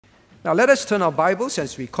Now let us turn our Bibles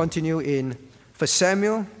as we continue in 1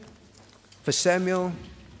 Samuel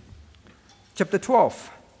chapter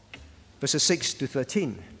 12, verses 6 to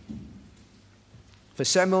 13. 1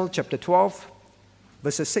 Samuel chapter 12,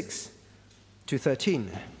 verses 6 to 13.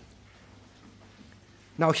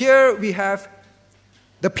 Now here we have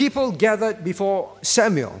the people gathered before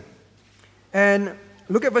Samuel. And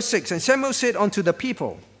look at verse 6. And Samuel said unto the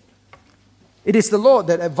people, It is the Lord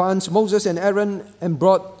that advanced Moses and Aaron and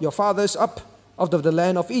brought your fathers up out of the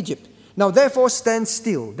land of Egypt. Now therefore stand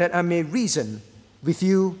still, that I may reason with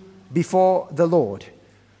you before the Lord.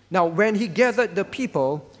 Now when he gathered the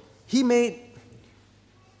people, he made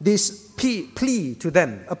this plea to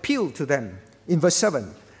them, appeal to them in verse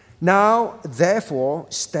 7. Now therefore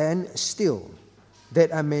stand still,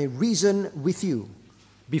 that I may reason with you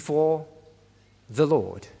before the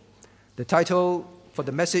Lord. The title for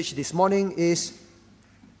the message this morning is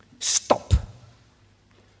Stop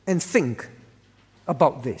and Think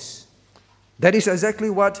About This. That is exactly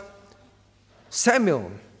what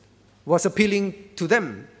Samuel was appealing to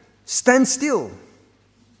them. Stand still,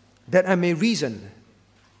 that I may reason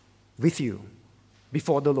with you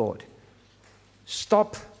before the Lord.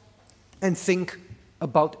 Stop and think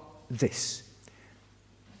about this.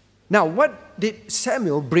 Now, what did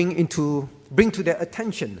Samuel bring to their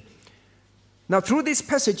attention? Now, through this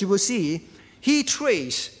passage, you will see he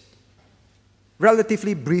traced,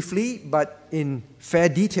 relatively briefly, but in fair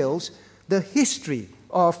details, the history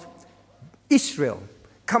of Israel.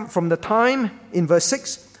 Come from the time, in verse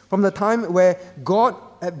 6, from the time where God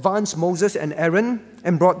advanced Moses and Aaron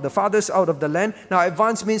and brought the fathers out of the land. Now,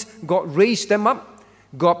 advance means God raised them up.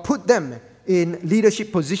 God put them in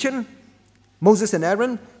leadership position, Moses and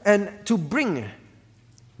Aaron, and to bring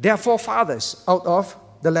their forefathers out of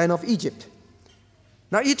the land of Egypt.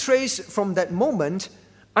 Now, he traced from that moment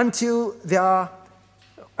until the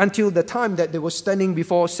time that they were standing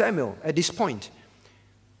before Samuel at this point.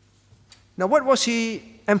 Now, what was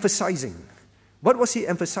he emphasizing? What was he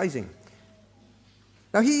emphasizing?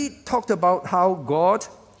 Now, he talked about how God,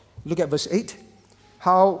 look at verse 8,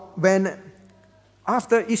 how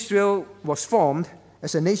after Israel was formed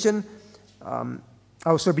as a nation,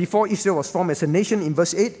 before Israel was formed as a nation in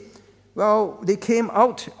verse 8, well, they came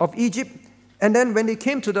out of Egypt, and then when they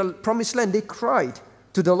came to the promised land, they cried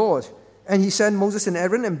to the Lord. And he sent Moses and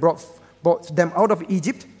Aaron and brought them out of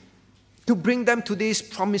Egypt to bring them to this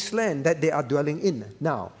promised land that they are dwelling in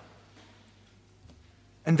now.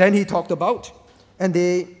 And then he talked about, and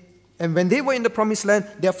when they were in the promised land,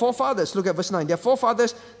 their forefathers, look at verse 9, their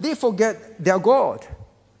forefathers, they forget their God.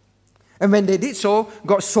 And when they did so,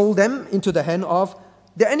 God sold them into the hand of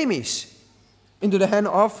their enemies, their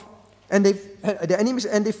enemies,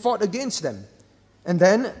 and they fought against them. And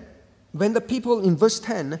then, when the people in verse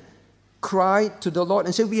 10 cried to the Lord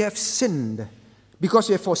and said, We have sinned, because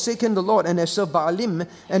we have forsaken the Lord and have served Baalim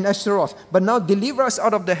and Ashtaroth. But now deliver us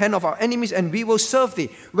out of the hand of our enemies, and we will serve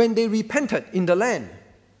thee. When they repented in the land,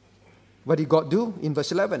 what did God do? In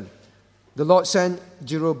verse 11, the Lord sent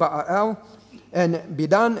Jerubbaal and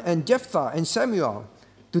Bedan and Jephthah and Samuel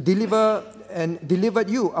to delivered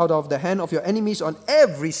you out of the hand of your enemies on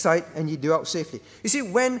every side, and ye dwelt safely. You see,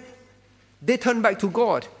 when they turned back to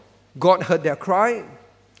God, God heard their cry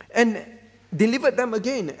and delivered them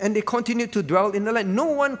again, and they continued to dwell in the land. No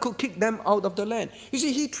one could kick them out of the land. You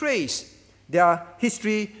see, he traced their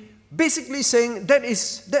history, basically saying that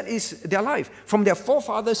is their life, from their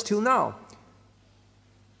forefathers till now.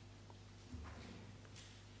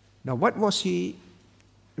 Now, what was he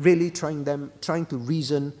really trying to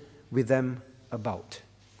reason with them about?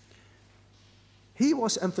 He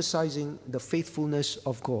was emphasizing the faithfulness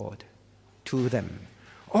of God to them.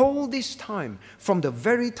 All this time, from the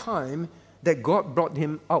very time that God brought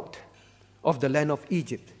him out of the land of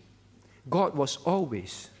Egypt, God was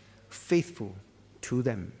always faithful to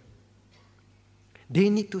them. They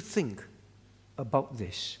need to think about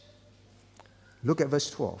this. Look at verse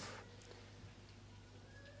 12.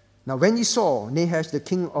 Now when ye saw Nahash, the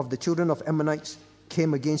king of the children of Ammonites,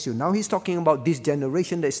 came against you. Now he's talking about this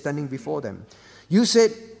generation that is standing before them. You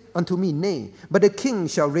said unto me, Nay, but the king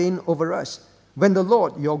shall reign over us, when the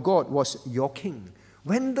Lord your God was your king.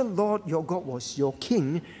 When the Lord your God was your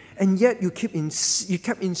king, and yet you kept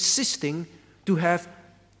insisting to have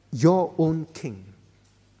your own king.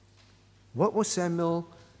 What was Samuel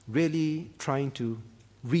really trying to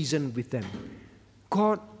reason with them?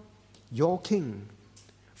 God, your king,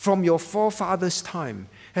 from your forefathers' time,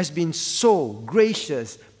 has been so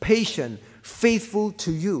gracious, patient, faithful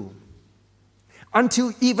to you,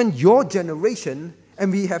 until even your generation,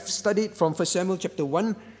 and we have studied from 1 Samuel chapter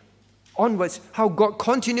 1, onwards, how God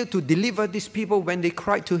continued to deliver these people when they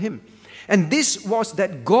cried to him. And this was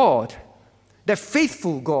that God, that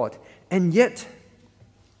faithful God. And yet,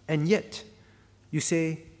 you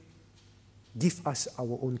say, give us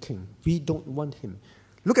our own king. We don't want him.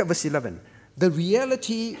 Look at verse 11. The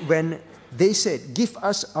reality when they said, give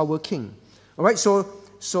us our king. All right,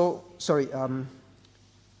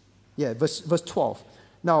 verse 12.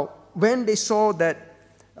 Now, when they saw that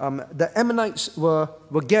the Ammonites were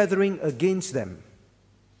gathering against them,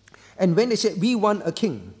 and when they said, we want a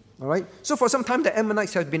king, all right, so for some time the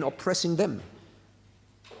Ammonites have been oppressing them.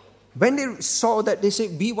 When they saw that, they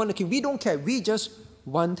said, we want a king. We don't care. We just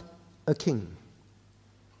want a king.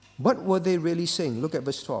 What were they really saying? Look at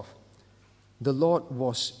verse 12. The Lord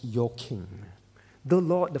was your king. The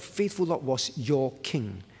Lord, the faithful Lord, was your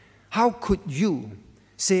king. How could you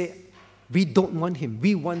say, we don't want him,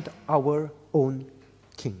 we want our own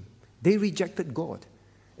king? They rejected God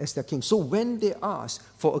as their king. So when they asked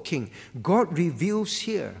for a king, God reveals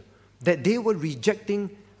here that they were rejecting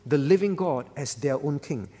the living God as their own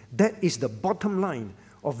king. That is the bottom line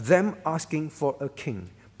of them asking for a king.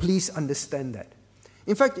 Please understand that.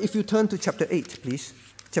 In fact, if you turn to chapter 8, please.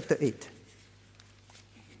 Chapter 8.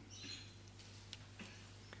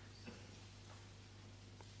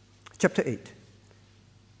 Chapter 8.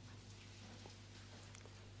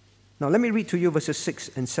 Now let me read to you verses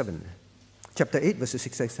 6 and 7. Chapter 8, verses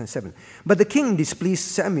 6 and 7. But the thing displeased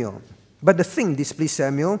Samuel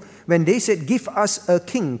when they said, give us a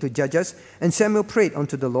king to judge us. And Samuel prayed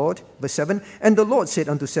unto the Lord. Verse 7. And the Lord said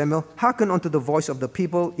unto Samuel, hearken unto the voice of the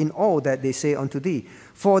people in all that they say unto thee.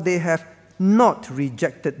 For they have not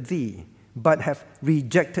rejected thee, but have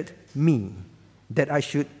rejected me, that I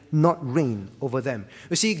should not reign over them.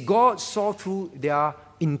 You see, God saw through their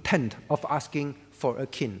intent of asking for a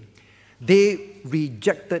king. They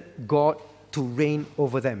rejected God to reign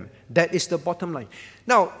over them. That is the bottom line.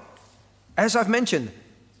 Now, as I've mentioned,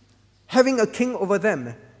 having a king over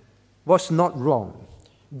them was not wrong.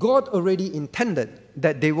 God already intended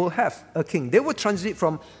that they will have a king. They will transit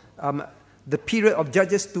from the period of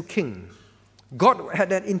judges to king. God had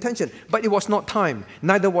that intention, but it was not time.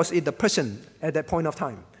 Neither was it the person at that point of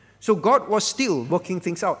time. So God was still working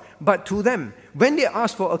things out. But to them, when they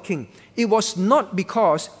asked for a king, it was not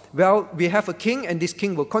because, well, we have a king and this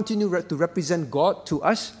king will continue to represent God to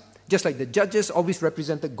us, just like the judges always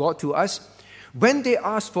represented God to us. When they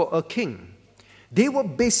asked for a king, they were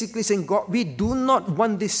basically saying, God, we do not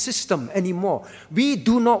want this system anymore. We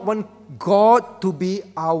do not want God to be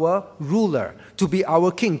our ruler, to be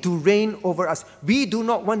our king, to reign over us. We do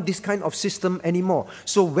not want this kind of system anymore.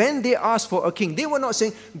 So when they asked for a king, they were not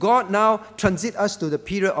saying, God, now transit us to the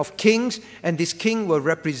period of kings and this king will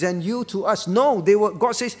represent you to us. No,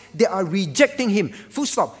 God says they are rejecting him. Full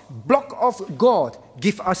stop. Block off God.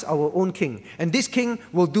 Give us our own king. And this king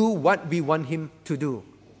will do what we want him to do.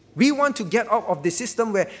 We want to get out of the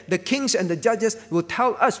system where the kings and the judges will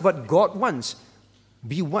tell us what God wants.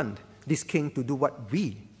 We want this king to do what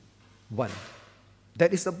we want.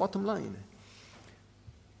 That is the bottom line.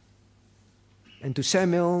 And to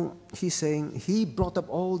Samuel, he's saying, he brought up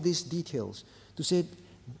all these details to say,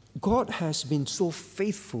 God has been so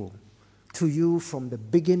faithful to you from the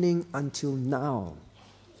beginning until now.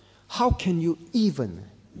 How can you even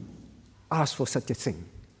ask for such a thing?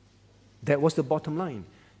 That was the bottom line.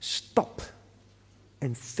 Stop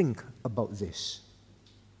and think about this.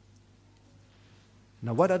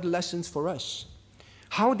 Now, what are the lessons for us?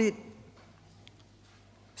 How did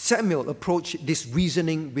Samuel approach this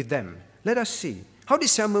reasoning with them? Let us see. How did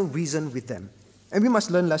Samuel reason with them? And we must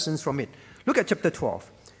learn lessons from it. Look at chapter 12.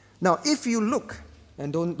 Now, if you look,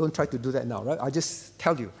 and don't try to do that now, right? I'll just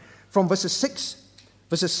tell you. From verses 6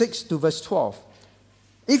 to verse 12.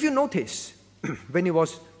 If you notice, when it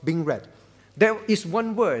was being read, there is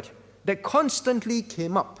one word that constantly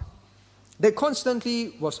came up, that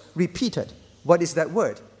constantly was repeated. What is that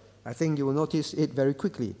word? I think you will notice it very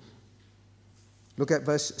quickly. Look at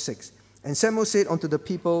verse 6. And Samuel said unto the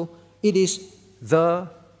people, it is the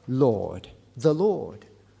Lord, the Lord,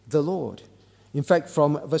 the Lord. In fact,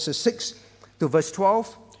 from verses 6 to verse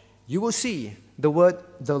 12, you will see the word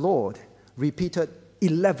the Lord repeated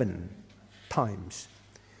 11 times.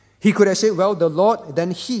 He could have said, well, the Lord,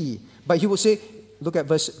 then he. But he will say, look at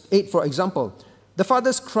verse 8, for example. The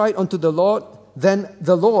fathers cried unto the Lord, then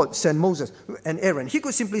the Lord sent Moses and Aaron. He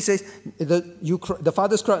could simply say, the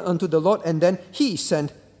fathers cried unto the Lord, and then he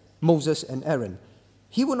sent Moses and Aaron.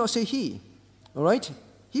 He would not say he. All right?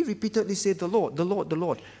 He repeatedly said the Lord, the Lord, the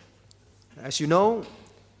Lord. As you know,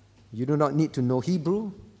 you do not need to know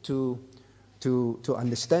Hebrew to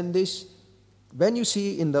understand this. when you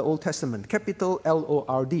see in the Old Testament, capital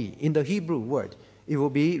Lord, in the Hebrew word, it will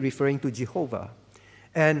be referring to Jehovah.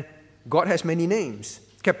 And God has many names.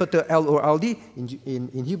 Capital Lord,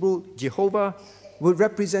 in Hebrew, Jehovah would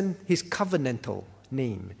represent his covenantal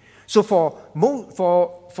name. So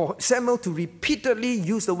for Samuel to repeatedly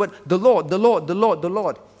use the word, the Lord, the Lord, the Lord, the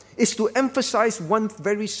Lord, is to emphasize one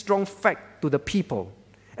very strong fact to the people.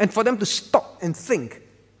 And for them to stop and think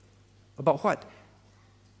about what?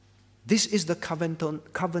 This is the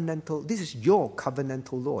covenantal, this is your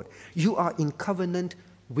covenantal Lord. You are in covenant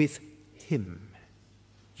with him.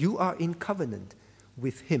 You are in covenant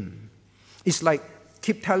with him. It's like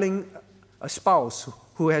keep telling a spouse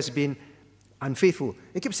who has been unfaithful.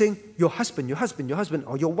 They keep saying, your husband, your husband, your husband,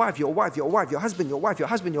 or your wife, your wife, your wife, your husband, your wife, your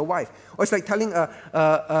husband, your wife. Or it's like telling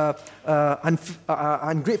an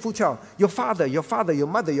ungrateful child, your father, your father, your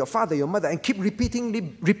mother, your father, your mother, and keep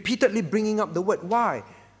repeatedly bringing up the word. Why?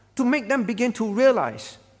 To make them begin to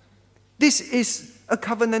realize this is a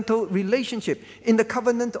covenantal relationship. In the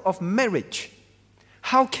covenant of marriage,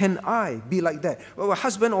 how can I be like that? Well, a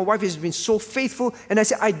husband or wife has been so faithful, and I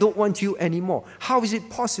say, I don't want you anymore. How is it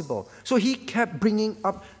possible? So he kept bringing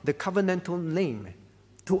up the covenantal name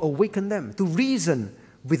to awaken them, to reason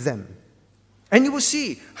with them. And you will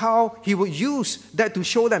see how he will use that to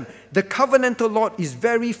show them the covenantal Lord is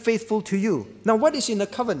very faithful to you. Now, what is in a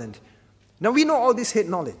covenant? Now, we know all this head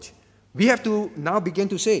knowledge. We have to now begin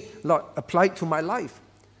to say, Lord, apply it to my life.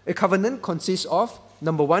 A covenant consists of,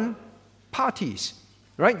 number one, parties.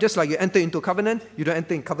 Right? Just like you enter into a covenant, you don't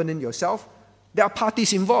enter in covenant yourself. There are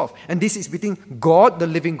parties involved. And this is between God, the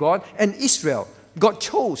living God, and Israel. God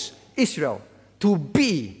chose Israel to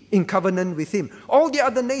be in covenant with him. All the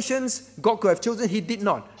other nations God could have chosen, he did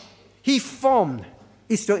not. He formed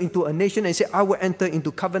Israel into a nation and said, I will enter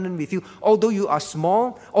into covenant with you. Although you are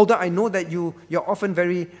small, although I know that you're often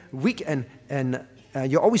very weak and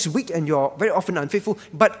you're always weak and you're very often unfaithful,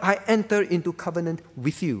 but I enter into covenant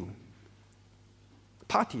with you.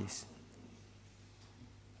 Parties.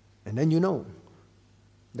 And then you know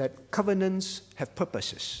that covenants have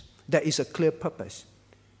purposes. There is a clear purpose.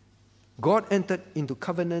 God entered into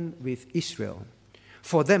covenant with Israel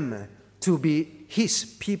for them to be his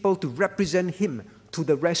people, to represent him to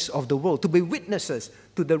the rest of the world, to be witnesses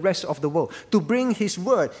to the rest of the world, to bring his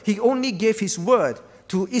word. He only gave his word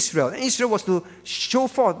to Israel. And Israel was to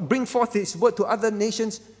bring forth his word to other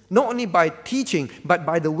nations, not only by teaching, but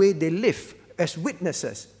by the way they live as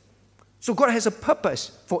witnesses. So God has a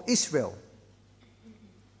purpose for Israel.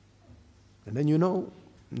 And then you know,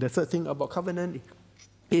 the third thing about covenant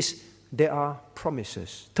is there are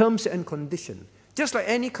promises, terms and conditions. Just like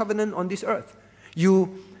any covenant on this earth.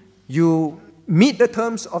 You meet the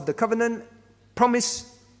terms of the covenant,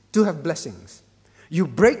 promise to have blessings. You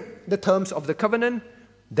break the terms of the covenant,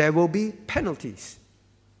 there will be penalties,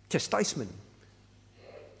 chastisement.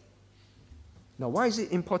 Now, why is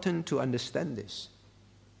it important to understand this?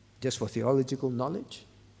 Just for theological knowledge?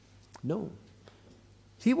 No.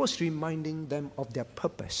 He was reminding them of their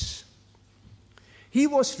purpose. He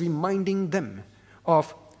was reminding them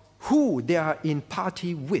of who they are in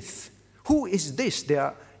party with. Who is this they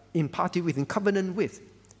are in party with, in covenant with?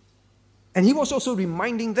 And he was also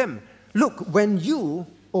reminding them, look, when you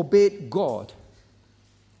obeyed God,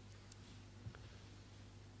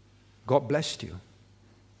 God blessed you.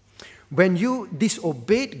 When you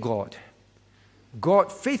disobeyed God,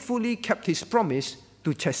 God faithfully kept his promise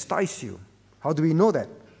to chastise you. How do we know that?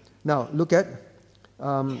 Now, look at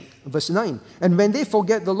verse 9. And when they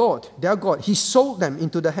forget the Lord, their God, he sold them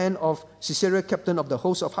into the hand of Sisera, captain of the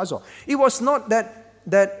host of Hazor. It was not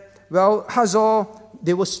that Hazor,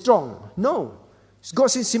 they were strong. No. God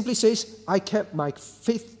simply says, I kept my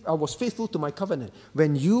faith, I was faithful to my covenant.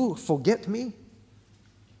 When you forget me,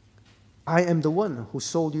 I am the one who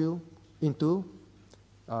sold you into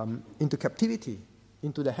captivity,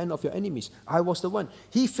 into the hand of your enemies. I was the one.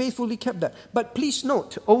 He faithfully kept that. But please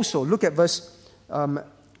note also, look at verse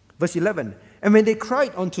 11. And when they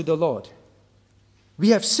cried unto the Lord, we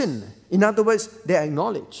have sinned. In other words, they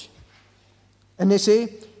acknowledge. And they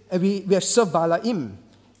say, we have served Balaam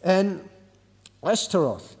and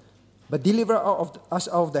Ashtaroth, but deliver us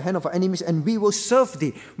out of the hand of our enemies, and we will serve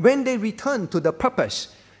thee. When they return to the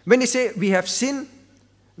purpose, when they say, we have sinned,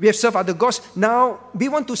 we have served other gods, now we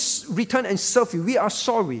want to return and serve you. We are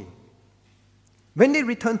sorry. When they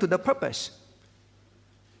return to the purpose,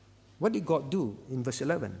 what did God do in verse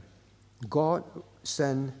 11? God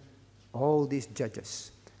sent all these judges.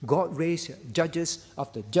 God raised judges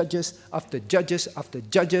after judges after judges after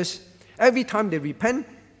judges. Every time they repent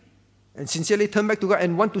and sincerely turn back to God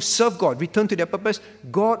and want to serve God, return to their purpose,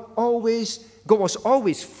 God was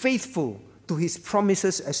always faithful to his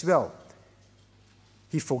promises as well.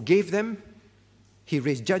 He forgave them. He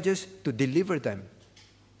raised judges to deliver them.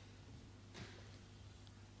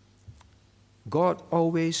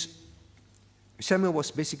 Samuel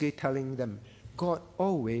was basically telling them, God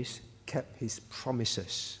always kept his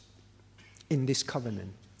promises in this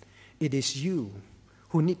covenant. It is you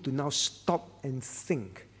who need to now stop and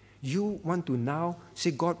think. You want to now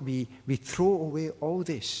say, God, we throw away all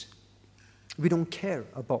this. We don't care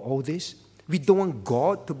about all this. We don't want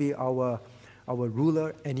God to be our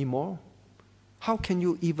ruler anymore. How can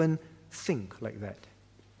you even think like that?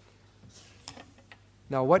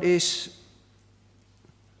 Now, what are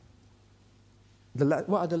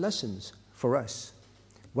the lessons for us?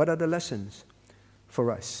 What are the lessons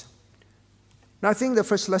for us? Now, I think the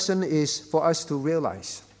first lesson is for us to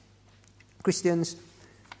realize, Christians,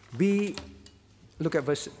 look at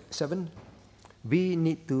verse 7, we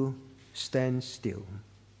need to stand still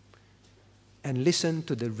and listen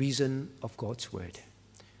to the reason of God's word.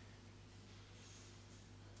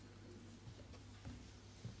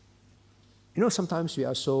 You know, sometimes we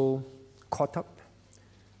are so caught up,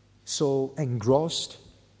 so engrossed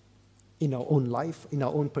in our own life, in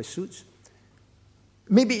our own pursuits,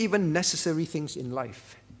 maybe even necessary things in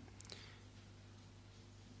life.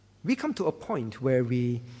 We come to a point where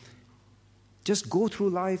we just go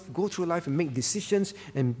through life and make decisions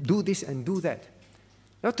and do this and do that.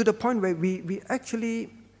 Now to the point where we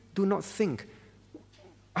actually do not think,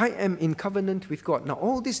 I am in covenant with God. Now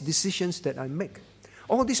all these decisions that I make,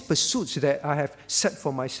 all these pursuits that I have set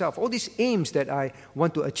for myself, all these aims that I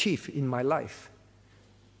want to achieve in my life.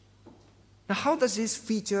 Now how does this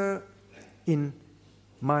feature in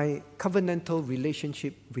my covenantal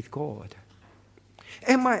relationship with God?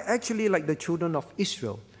 Am I actually like the children of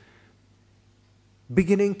Israel,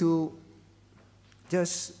 beginning to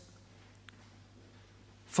just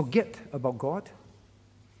forget about God?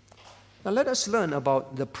 Now let us learn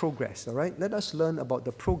about the progress, all right? Let us learn about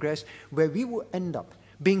the progress where we will end up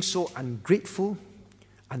being so ungrateful,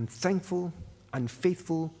 unthankful,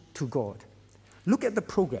 unfaithful to God. Look at the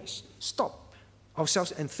progress. Stop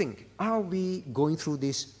ourselves and think, are we going through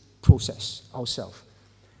this process ourselves?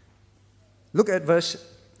 Look at verse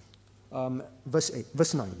 9.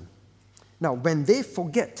 Now, when they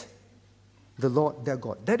forget the Lord their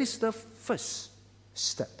God, that is the first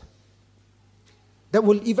step that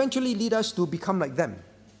will eventually lead us to become like them.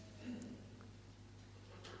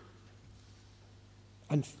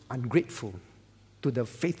 Ungrateful to the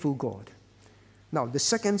faithful God. Now, the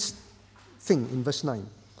second thing in verse 9.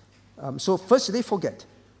 So first they forget.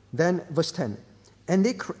 Then verse 10.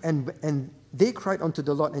 And they cried unto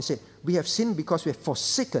the Lord and said, we have sinned because we have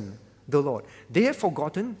forsaken the Lord. They have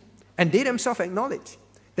forgotten, and they themselves acknowledge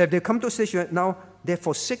that they've come to a stage where now they've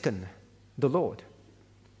forsaken the Lord.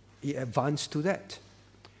 He advanced to that.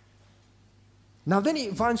 Now then he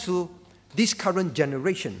advanced to this current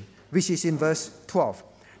generation, which is in verse 12.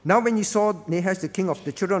 Now when you saw Nahash, the king of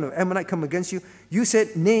the children of Ammonite, come against you, you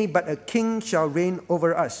said, nay, but a king shall reign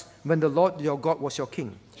over us, when the Lord your God was your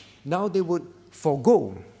king. Now they would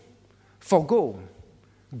forgo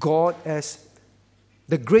God as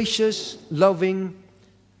the gracious, loving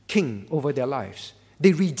king over their lives.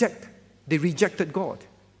 They rejected God.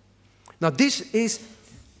 Now this is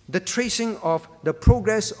the tracing of the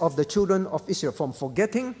progress of the children of Israel, from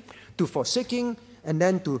forgetting to forsaking, and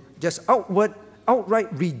then to just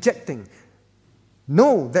outright rejecting.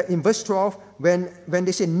 Know that in verse 12, when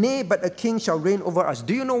they say, nay, but a king shall reign over us,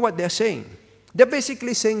 do you know what they're saying? They're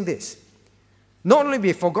basically saying this. Not only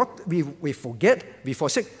we forget, we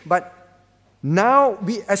forsake, but now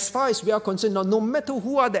as far as we are concerned, now no matter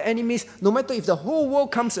who are the enemies, no matter if the whole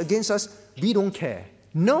world comes against us, we don't care.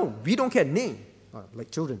 No, we don't care. Nay,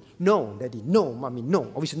 like children. No, daddy. No, mommy.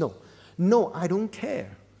 No, obviously no. No, I don't care.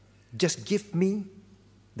 Just give me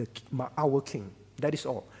our king. That is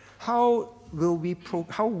all. How would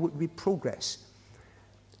we progress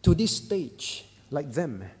to this stage like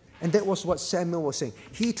them? And that was what Samuel was saying.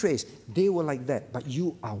 He traced, they were like that, but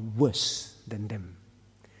you are worse than them.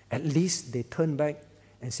 At least they turn back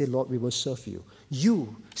and say, Lord, we will serve you.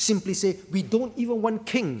 You simply say, we don't even want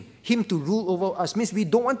him to rule over us. Means we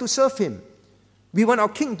don't want to serve him. We want our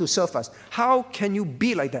king to serve us. How can you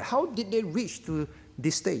be like that? How did they reach to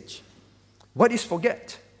this stage? What is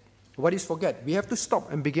forget? What is forget? We have to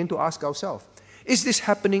stop and begin to ask ourselves, is this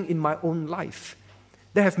happening in my own life?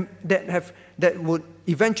 That would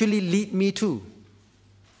eventually lead me to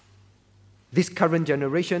this current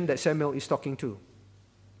generation that Samuel is talking to,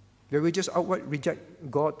 where we just outright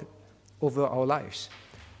reject God over our lives.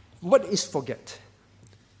 What is forget?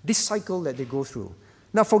 This cycle that they go through.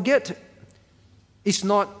 Now, forget is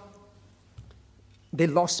not they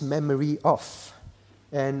lost memory of,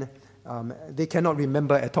 and they cannot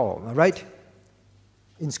remember at all, right?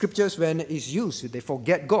 In scriptures, when it's used, they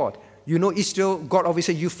forget God. You know, Israel, God always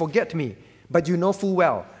said, you forget me. But you know full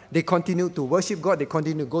well, they continue to worship God, they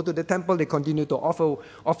continue to go to the temple, they continue to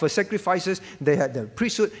offer sacrifices, they had the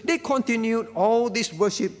priesthood, they continued all this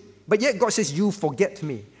worship, but yet God says, you forget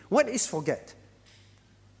me. What is forget?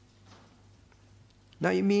 Now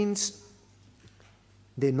it means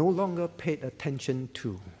they no longer paid attention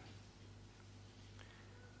to.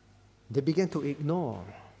 They began to ignore,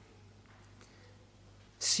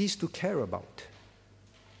 cease to care about.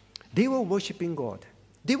 They were worshiping God.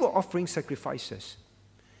 They were offering sacrifices.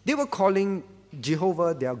 They were calling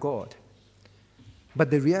Jehovah their God.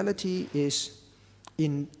 But the reality is,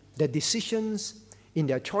 in their decisions, in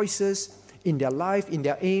their choices, in their life, in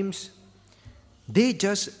their aims, they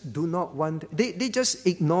just do not want, they just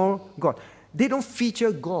ignore God. They don't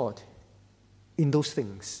feature God in those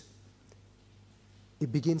things.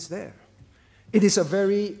 It begins there. It is a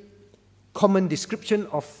very common description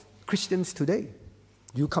of Christians today.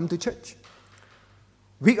 You come to church.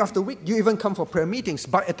 Week after week, you even come for prayer meetings,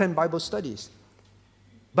 but attend Bible studies.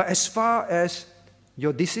 But as far as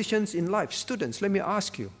your decisions in life, students, let me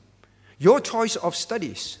ask you, your choice of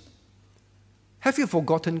studies, have you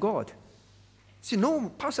forgotten God? See,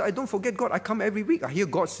 no, Pastor, I don't forget God. I come every week. I hear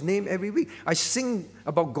God's name every week. I sing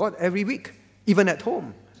about God every week, even at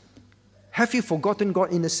home. Have you forgotten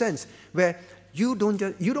God in a sense where you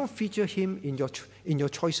don't feature Him in your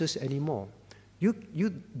choices anymore?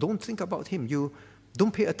 You don't think about Him. You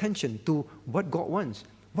don't pay attention to what God wants.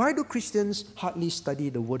 Why do Christians hardly study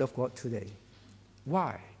the Word of God today?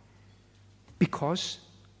 Why? Because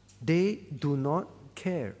they do not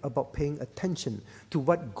care about paying attention to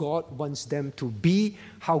what God wants them to be,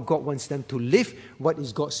 how God wants them to live, what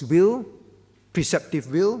is God's will, preceptive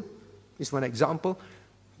will is one example.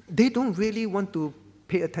 They don't really want to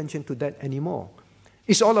pay attention to that anymore.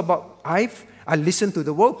 It's all about I listen to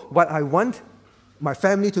the world, what I want my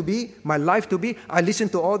family to be, my life to be. I listen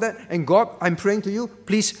to all that, and God, I'm praying to you,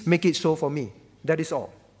 please make it so for me. That is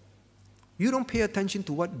all. You don't pay attention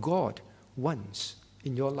to what God wants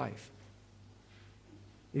in your life.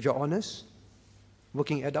 If you're honest,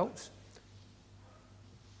 working adults,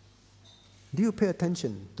 do you pay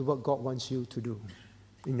attention to what God wants you to do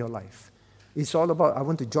in your life? It's all about, I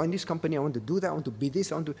want to join this company, I want to do that, I want to be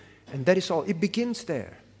this, and that is all. It begins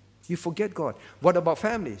there. You forget God. What about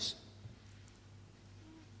families?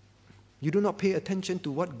 You do not pay attention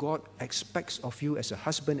to what God expects of you as a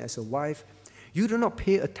husband, as a wife. You do not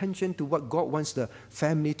pay attention to what God wants the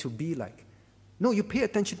family to be like. No, you pay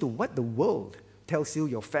attention to what the world tells you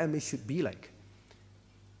your family should be like.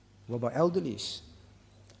 What about elderlies?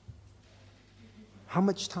 How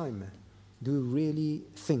much time do you really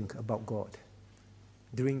think about God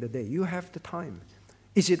during the day? You have the time.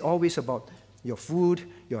 Is it always about your food,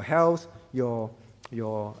 your health, your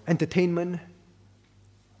entertainment?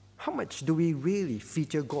 How much do we really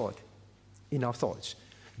feature God in our thoughts?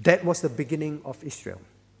 That was the beginning of Israel.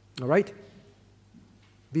 All right?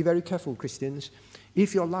 Be very careful, Christians.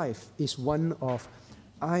 If your life is one of,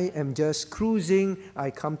 I am just cruising,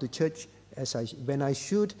 I come to church when I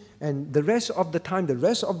should, and the rest of the time, the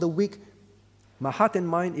rest of the week, my heart and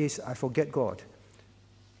mind is, I forget God.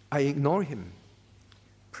 I ignore Him.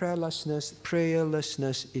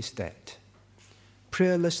 Prayerlessness is that.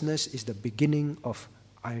 Prayerlessness is the beginning of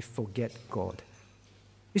I forget God.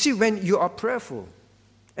 You see, when you are prayerful,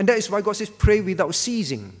 and that is why God says, pray without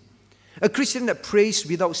ceasing. A Christian that prays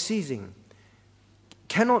without ceasing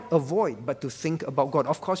cannot avoid but to think about God.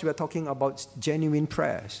 Of course, we are talking about genuine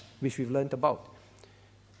prayers, which we've learned about.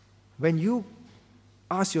 When you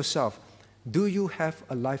ask yourself, do you have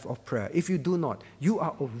a life of prayer? If you do not, you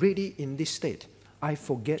are already in this state. I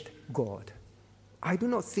forget God. I do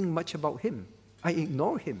not think much about Him. I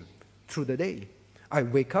ignore Him through the day. I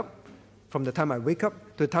wake up, from the time I wake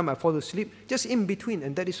up to the time I fall asleep, just in between,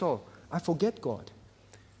 and that is all. I forget God.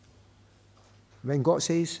 When God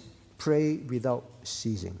says, pray without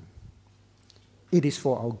ceasing, it is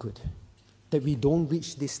for our good, that we don't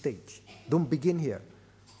reach this stage. Don't begin here.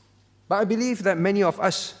 But I believe that many of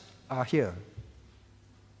us are here.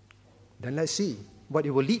 Then let's see what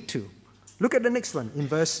it will lead to. Look at the next one in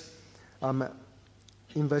verse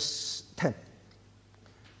 10.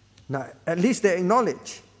 Now, at least they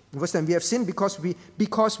acknowledge. In verse 10, we have sinned because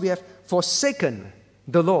we have forsaken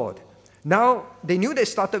the Lord. Now, they knew they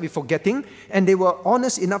started with forgetting, and they were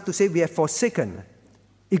honest enough to say, we have forsaken.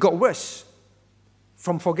 It got worse.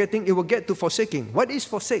 From forgetting, it will get to forsaking. What is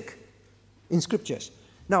forsake in Scriptures?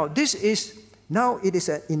 Now, it is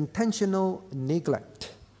an intentional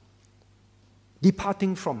neglect.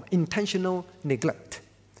 departing from, intentional neglect.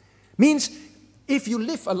 Means if you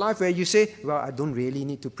live a life where you say, well, I don't really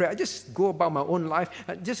need to pray, I just go about my own life,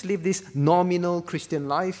 I just live this nominal Christian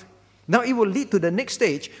life. Now it will lead to the next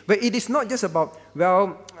stage where it is not just about,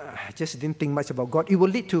 well, I just didn't think much about God. It will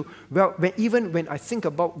lead to, well, even when I think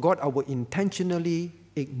about God, I will intentionally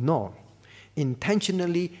ignore,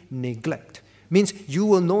 intentionally neglect. Means you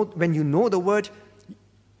will know, when you know the word,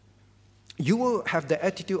 you will have the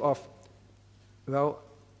attitude of, well,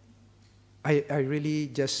 I really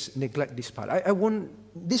just neglect this part. I won't,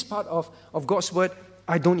 this part of God's word,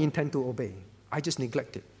 I don't intend to obey. I just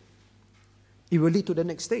neglect it. It will lead to the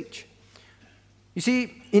next stage. You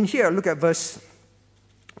see, in here, look at verse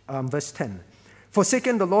 10.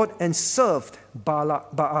 Forsaken the Lord and served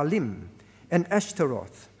Baalim and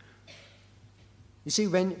Ashtaroth. You see,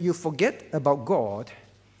 when you forget about God,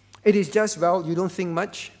 it is just, well, you don't think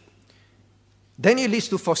much. Then it leads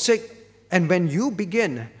to forsake. And when you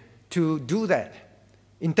begin to do that,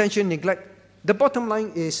 intention, neglect, the bottom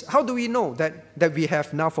line is, how do we know that we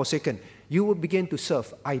have now forsaken? You will begin to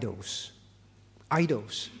serve idols.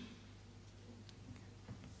 Idols.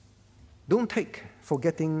 Don't take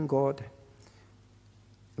forgetting God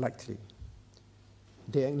lightly.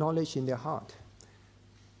 They acknowledge in their heart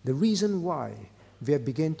the reason why we have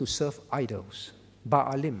begun to serve idols,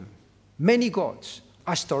 Baalim, many gods,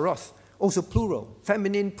 Ashtaroth, also plural,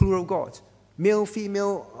 feminine, plural gods, male,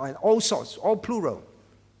 female, and all sorts, all plural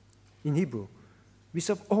in Hebrew. We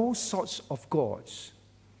serve all sorts of gods,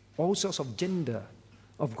 all sorts of gender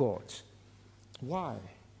of gods. Why?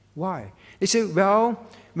 Why? They say, well,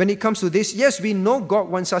 when it comes to this, yes, we know God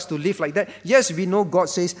wants us to live like that. Yes, we know God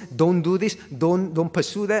says, don't do this, don't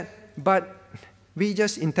pursue that. But we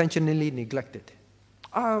just intentionally neglect it.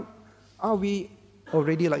 Are we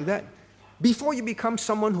already like that? Before you become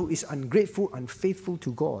someone who is ungrateful, unfaithful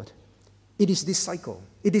to God, it is this cycle.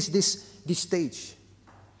 It is this stage.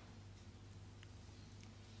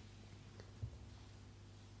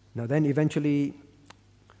 Now then, eventually,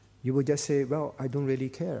 you will just say, well, I don't really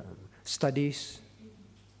care. Studies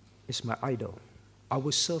is my idol. I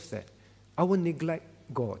will serve that. I will neglect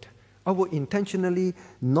God. I will intentionally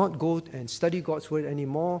not go and study God's word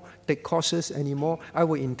anymore, take courses anymore. I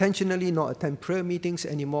will intentionally not attend prayer meetings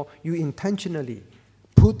anymore. You intentionally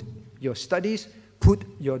put your studies, put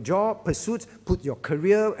your job pursuits, put your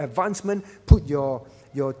career advancement, put your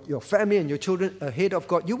family and your children ahead of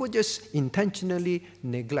God. You will just intentionally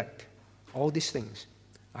neglect all these things.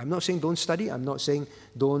 I'm not saying don't study. I'm not saying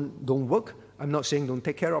don't work. I'm not saying don't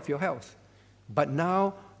take care of your health. But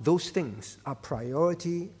now those things are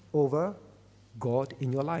priority over God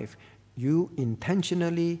in your life. You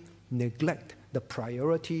intentionally neglect the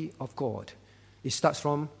priority of God. It starts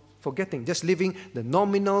from forgetting, just living the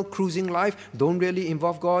nominal cruising life, don't really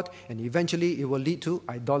involve God, and eventually it will lead to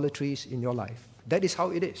idolatries in your life. That is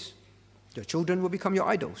how it is. Your children will become your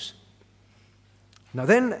idols. Now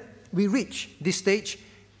then, we reach this stage,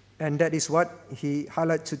 and that is what he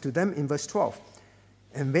highlights to them in verse 12.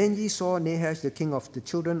 And when ye saw Nahash, the king of the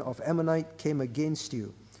children of Ammonite, came against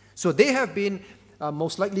you. So they have been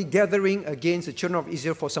most likely gathering against the children of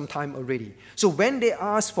Israel for some time already. So when they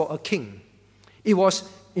asked for a king, it was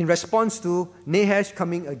in response to Nahash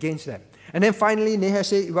coming against them. And then finally Nahash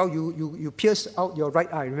said, well, you pierced out your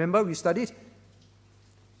right eye. Remember we studied?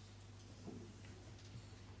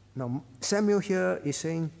 Now Samuel here is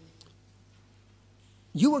saying,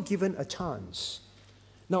 you were given a chance.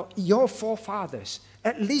 Now your forefathers,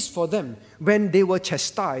 at least for them, when they were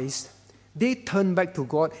chastised, they turned back to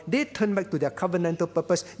God. They turned back to their covenantal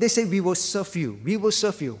purpose. They say, we will serve you. We will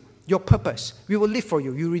serve you. Your purpose. We will live for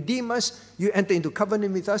you. You redeem us. You enter into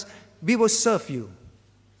covenant with us. We will serve you.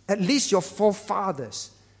 At least your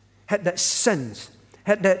forefathers had that sense,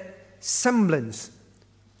 had that semblance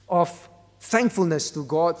of thankfulness to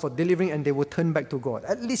God for delivering, and they would turn back to God.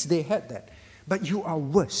 At least they had that. But you are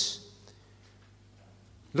worse.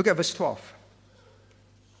 Look at verse 12.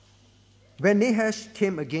 When Nahash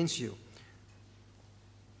came against you.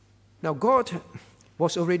 Now God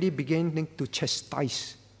was already beginning to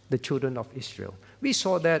chastise the children of Israel. We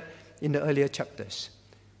saw that in the earlier chapters.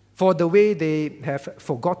 For the way they have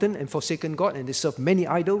forgotten and forsaken God and they serve many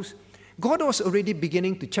idols, God was already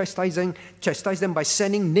beginning to chastise them by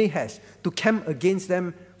sending Nahash to camp against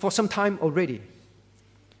them for some time already.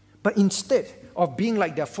 But instead of being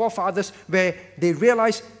like their forefathers, where they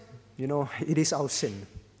realized, it is our sin.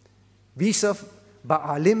 We serve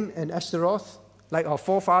Baalim and Ashtaroth like our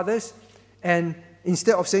forefathers, and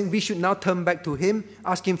instead of saying we should now turn back to Him,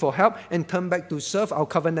 ask Him for help, and turn back to serve our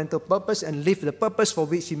covenantal purpose and live the purpose for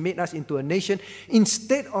which He made us into a nation,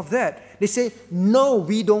 instead of that, they say, no,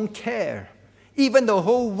 we don't care. Even the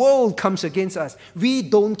whole world comes against us. We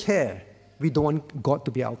don't care. We don't want God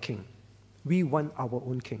to be our king. We want our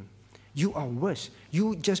own king. You are worse.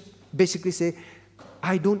 You just basically say,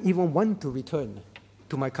 I don't even want to return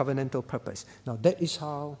to my covenantal purpose. Now that is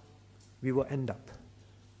how we will end up.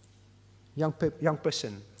 Young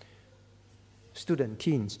person, student,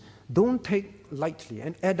 teens, don't take lightly,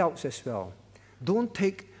 and adults as well. Don't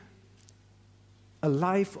take a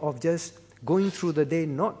life of just going through the day,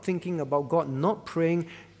 not thinking about God, not praying,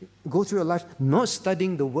 go through your life, not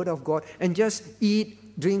studying the Word of God, and just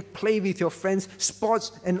eat, drink, play with your friends,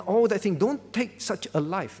 sports, and all that thing. Don't take such a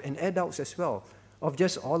life, and adults as well, of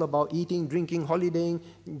just all about eating, drinking, holidaying,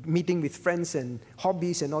 meeting with friends and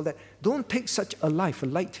hobbies and all that. Don't take such a life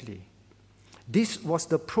lightly. This was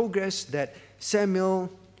the progress that Samuel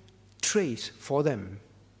traced for them.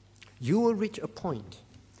 You will reach a point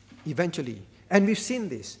eventually, and we've seen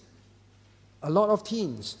this. A lot of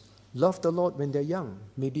teens love the Lord when they're young.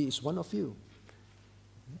 Maybe it's one of you.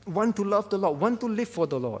 Want to love the Lord, want to live for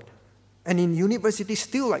the Lord. And in university,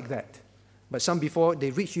 still like that. But some before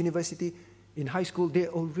they reach university, in high school, they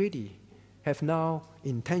already have now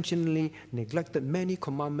intentionally neglected many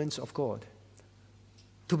commandments of God.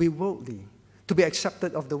 To be worldly, to be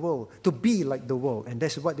accepted of the world, to be like the world. And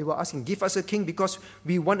that's what they were asking. Give us a king because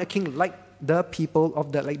we want a king like the people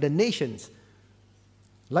of like the nations.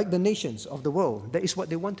 Like the nations of the world. That is what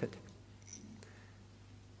they wanted.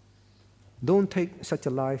 Don't take such a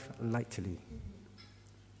life lightly.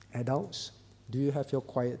 Adults, do you have your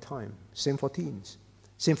quiet time? Same for teens.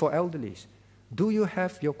 Same for elderlies. Do you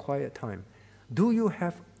have your quiet time? Do you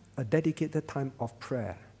have a dedicated time of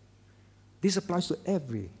prayer? This applies to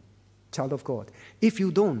every child of God. If you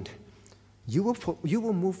don't, you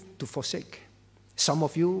will move to forsake. Some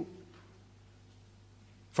of you,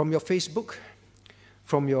 from your Facebook,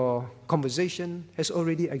 from your conversation, has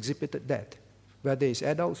already exhibited that. Whether it's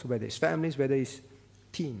adults, whether it's families, whether it's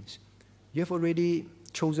teens. You have already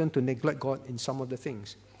chosen to neglect God in some of the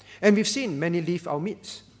things. And we've seen many leave our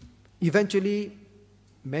midst. Eventually,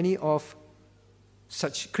 many of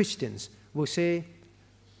such Christians will say,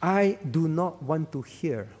 I do not want to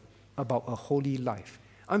hear about a holy life.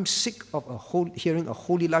 I'm sick of hearing a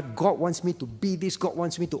holy life. God wants me to be this. God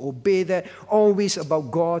wants me to obey that. Always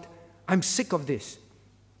about God. I'm sick of this.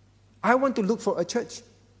 I want to look for a church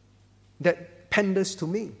that panders to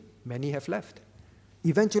me. Many have left.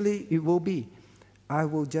 Eventually, it will be, I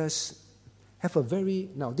will just have a very,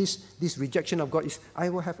 now this rejection of God is, I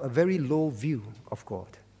will have a very low view of God.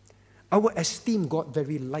 I will esteem God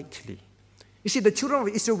very lightly. You see, the children of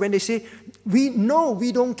Israel, when they say, we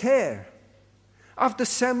don't care. After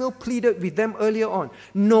Samuel pleaded with them earlier on,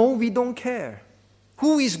 no, we don't care.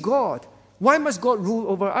 Who is God? Why must God rule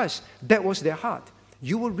over us? That was their heart.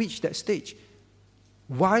 You will reach that stage.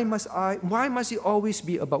 Why must it always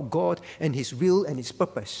be about God and His will and His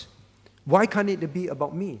purpose? Why can't it be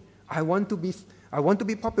about me? I want to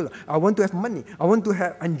be popular. I want to have money. I want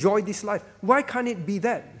to enjoy this life. Why can't it be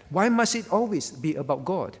that? Why must it always be about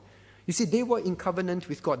God? You see, they were in covenant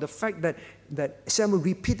with God. The fact that Samuel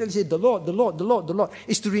repeatedly said, the Lord, the Lord, the Lord, the Lord,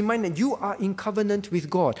 is to remind that you are in covenant with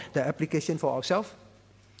God. The application for ourselves,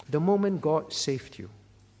 the moment God saved you,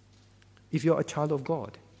 if you're a child of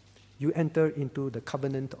God, you enter into the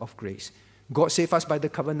covenant of grace. God saved us by the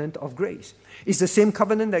covenant of grace. It's the same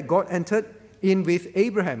covenant that God entered in with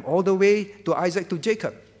Abraham, all the way to Isaac to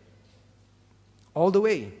Jacob. All the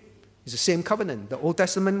way. It's the same covenant. The Old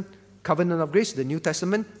Testament, covenant of grace. The New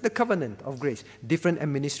Testament, the covenant of grace. Different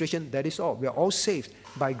administration, that is all. We are all saved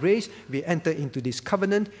by grace. We enter into this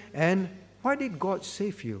covenant. And why did God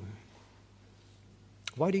save you?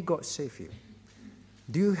 Why did God save you?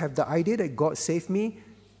 Do you have the idea that God saved me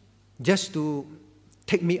just to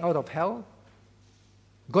take me out of hell?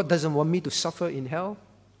 God doesn't want me to suffer in hell?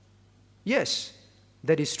 Yes,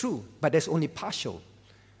 that is true, but that's only partial.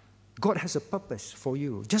 God has a purpose for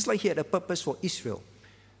you, just like He had a purpose for Israel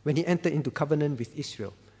when He entered into covenant with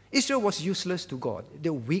Israel. Israel was useless to God. They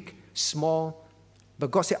were weak, small,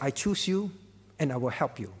 but God said, I choose you and I will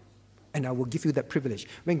help you and I will give you that privilege.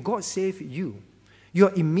 When God saved you, you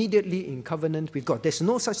are immediately in covenant with God. There's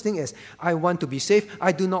no such thing as, I want to be saved.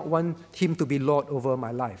 I do not want Him to be Lord over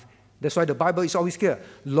my life. That's why the Bible is always clear.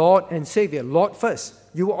 Lord and Savior. Lord first.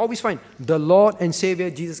 You will always find the Lord and Savior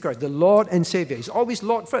Jesus Christ. The Lord and Savior. It's always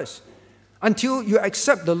Lord first. Until you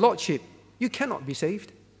accept the Lordship, you cannot be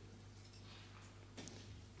saved.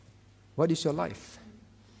 What is your life?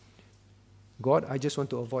 God, I just want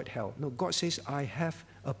to avoid hell. No, God says, I have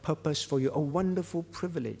a purpose for you, a wonderful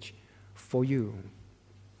privilege for you.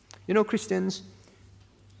 You know, Christians,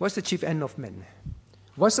 what's the chief end of men?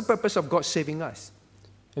 What's the purpose of God saving us?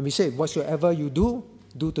 And we say, whatsoever you do,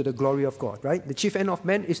 do to the glory of God, right? The chief end of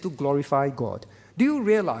man is to glorify God. Do you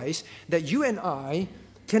realize that you and I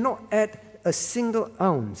cannot add a single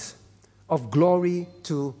ounce of glory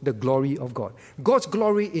to the glory of God? God's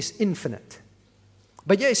glory is infinite.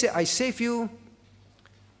 But yet he said, I save you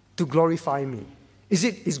to glorify me.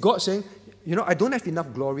 Is God saying, I don't have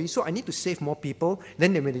enough glory, so I need to save more people.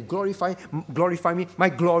 Then when they glorify me, my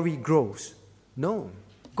glory grows. No.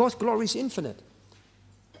 God's glory is infinite.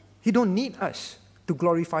 He don't need us to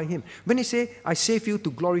glorify him. When he say, I save you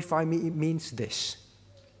to glorify me, it means this.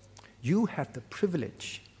 You have the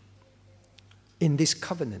privilege in this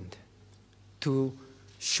covenant to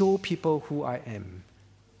show people who I am.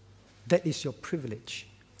 That is your privilege.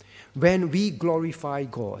 When we glorify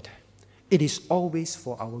God, it is always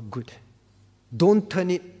for our good. Don't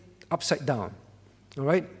turn it upside down. All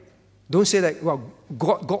right? Don't say that, well,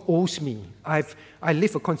 God owes me. I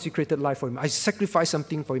live a consecrated life for him. I sacrifice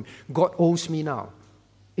something for him. God owes me now.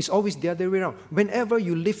 It's always the other way around. Whenever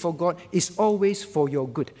you live for God, it's always for your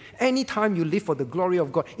good. Anytime you live for the glory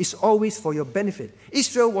of God, it's always for your benefit.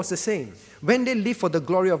 Israel was the same. When they live for the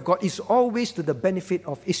glory of God, it's always to the benefit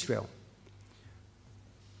of Israel.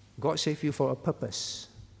 God saved you for a purpose.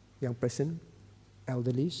 Young person,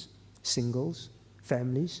 elderlies, singles,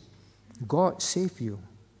 families. God saved you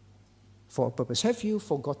for a purpose. Have you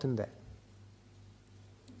forgotten that?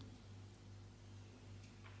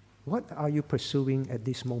 What are you pursuing at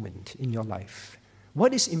this moment in your life?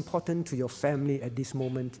 What is important to your family at this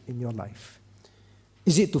moment in your life?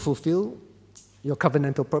 Is it to fulfill your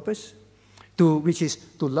covenantal purpose? Which is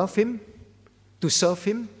to love him, to serve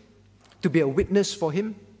him, to be a witness for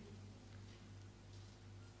him?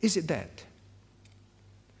 Is it that?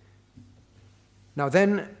 Now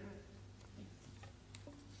then,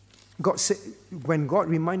 when God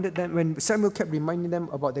reminded them, when Samuel kept reminding them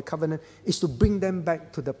about the covenant, is to bring them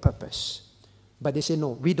back to the purpose. But they say, no,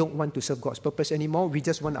 we don't want to serve God's purpose anymore. We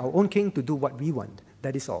just want our own king to do what we want.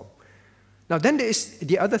 That is all. Now then there is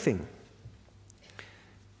the other thing.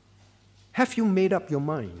 Have you made up your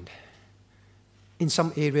mind in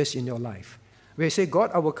some areas in your life where you say, God,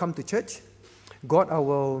 I will come to church. God, I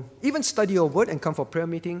will even study your word and come for prayer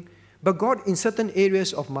meeting. But God, in certain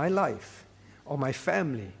areas of my life, or my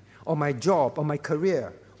family, or my job, or my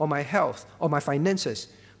career, or my health, or my finances,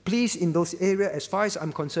 please, in those areas, as far as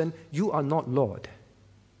I'm concerned, you are not Lord.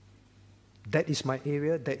 That is my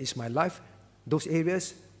area, that is my life. Those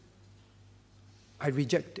areas, I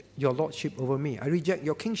reject your lordship over me. I reject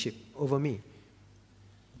your kingship over me.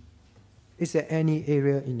 Is there any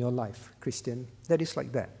area in your life, Christian, that is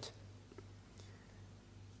like that?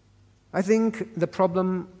 I think the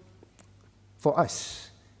problem for us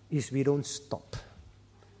is we don't stop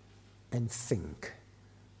and think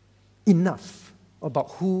enough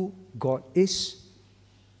about who God is,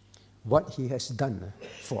 what he has done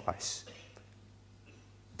for us.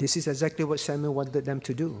 This is exactly what Samuel wanted them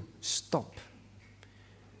to do. Stop.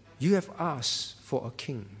 You have asked for a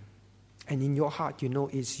king, and in your heart,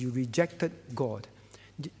 is you rejected God.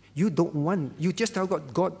 You just tell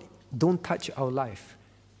God, God, don't touch our life.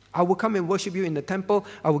 I will come and worship you in the temple.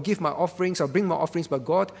 I will give my offerings. I'll bring my offerings. But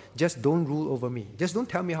God, just don't rule over me. Just don't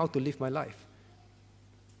tell me how to live my life.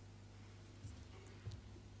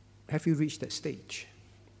 Have you reached that stage?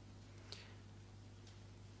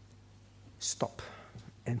 Stop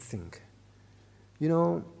and think.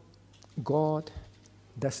 God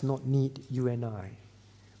does not need you and I.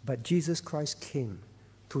 But Jesus Christ came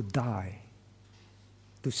to die,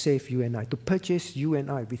 to save you and I, to purchase you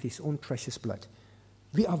and I with his own precious blood.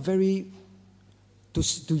 We are very,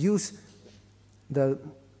 to use the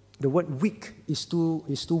word weak is too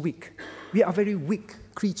weak. We are very weak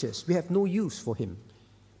creatures. We have no use for him.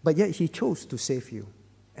 But yet he chose to save you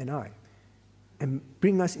and I and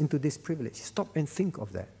bring us into this privilege. Stop and think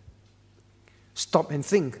of that. Stop and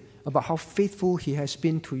think about how faithful he has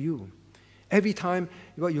been to you. Every time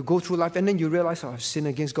you go through life and then you realize, I've sinned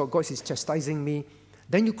against God. God is chastising me.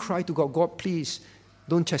 Then you cry to God, God, please,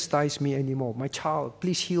 don't chastise me anymore. My child,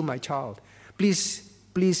 please heal my child. Please,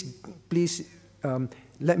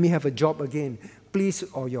 let me have a job again. Please,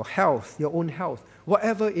 or your health, your own health.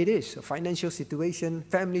 Whatever it is, a financial situation,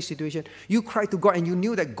 family situation, you cry to God and you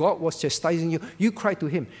knew that God was chastising you. You cried to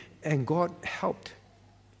him and God helped.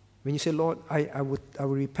 When you say, Lord, I will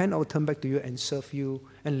repent, I will turn back to you and serve you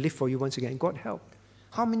and live for you once again. God helped.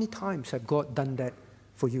 How many times have God done that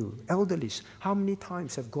for you? Elderlies, how many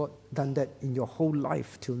times have God done that in your whole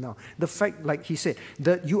life till now? The fact, like he said,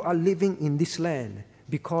 that you are living in this land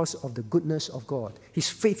because of the goodness of God, his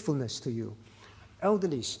faithfulness to you.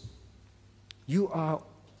 Elderlies, you are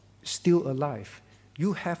still alive.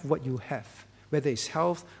 You have what you have whether it's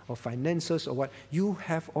health or finances or what. You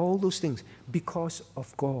have all those things because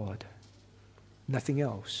of God, nothing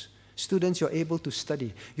else. Students, you're able to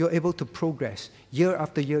study, you're able to progress year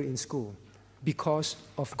after year in school because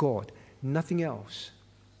of God, nothing else.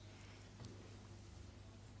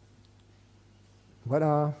 What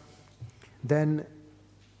are then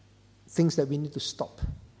things that we need to stop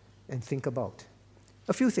and think about?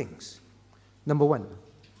 A few things. Number one,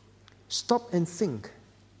 stop and think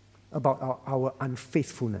about our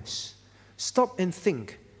unfaithfulness. Stop and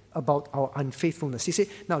think about our unfaithfulness. You say,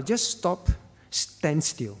 now just stop, stand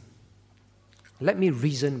still. Let me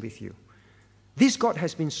reason with you. This God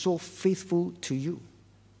has been so faithful to you.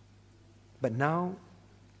 But now,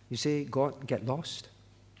 you say, God, get lost?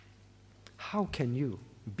 How can you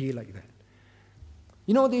be like that?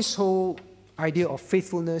 You know, this whole idea of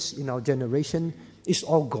faithfulness in our generation is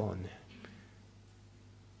all gone.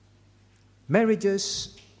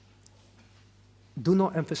 Marriages do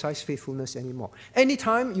not emphasize faithfulness anymore.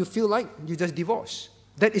 Anytime you feel like you just divorce.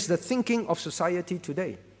 That is the thinking of society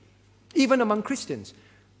today. Even among Christians,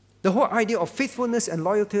 the whole idea of faithfulness and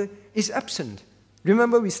loyalty is absent.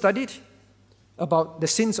 Remember we studied about the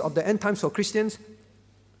sins of the end times for Christians?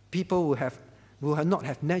 People will not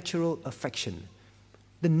have natural affection.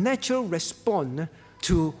 The natural response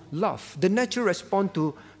to love, the natural response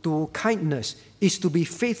to kindness is to be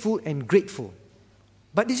faithful and grateful.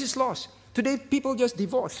 But this is lost. Today, people just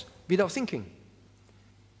divorce without thinking.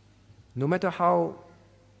 No matter how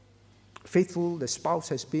faithful the spouse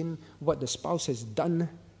has been, what the spouse has done,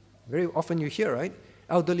 very often you hear, right?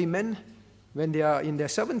 Elderly men, when they are in their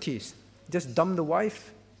 70s, just dump the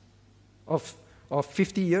wife of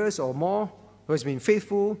 50 years or more, who has been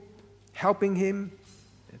faithful, helping him,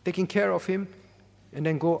 taking care of him, and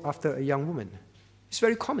then go after a young woman. It's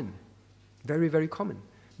very common. Very, very common.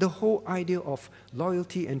 The whole idea of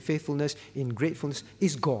loyalty and faithfulness in gratefulness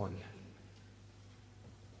is gone.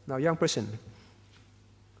 Now, young person,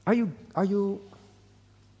 are you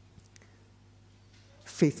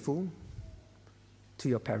faithful to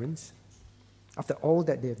your parents after all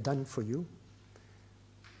that they have done for you?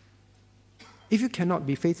 If you cannot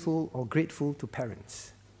be faithful or grateful to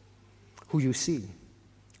parents who you see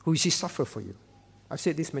suffer for you, I've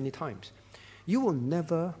said this many times, you will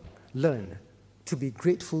never learn to be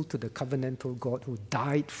grateful to the covenantal God who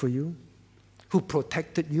died for you, who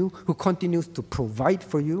protected you, who continues to provide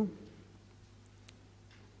for you.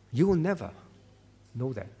 You will never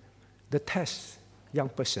know that. The test, young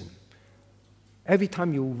person, every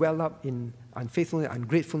time you well up in unfaithfulness,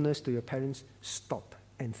 ungratefulness to your parents, stop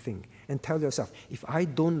and think and tell yourself, if I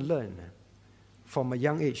don't learn from a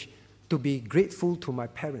young age to be grateful to my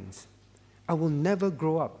parents, I will never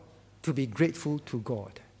grow up to be grateful to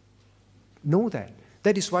God. Know that.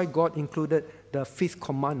 That is why God included the fifth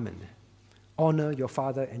commandment. Honor your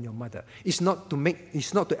father and your mother. It's not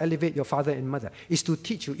to elevate your father and mother. It's to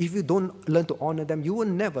teach you. If you don't learn to honor them, you will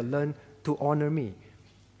never learn to honor me.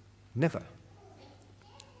 Never.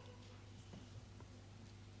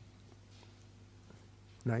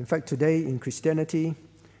 Now, in fact, today in Christianity,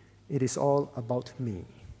 it is all about me.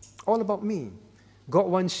 All about me. God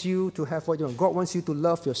wants you to have what you want. God wants you to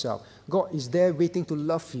love yourself. God is there waiting to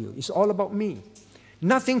love you. It's all about me.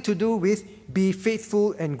 Nothing to do with be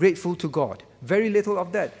faithful and grateful to God. Very little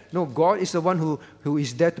of that. No, God is the one who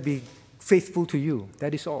is there to be faithful to you.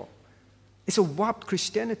 That is all. It's a warped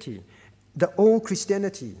Christianity. The old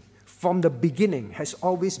Christianity from the beginning has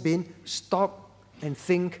always been stop and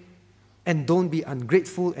think and don't be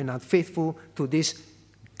ungrateful and unfaithful to this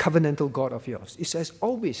covenantal God of yours. It has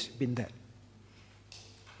always been that.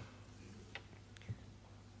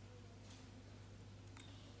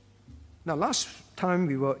 Now, last time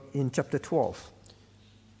we were in chapter 12.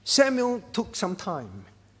 Samuel took some time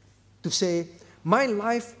to say, my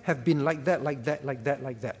life have been like that, like that, like that,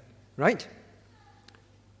 like that. Right?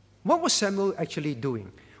 What was Samuel actually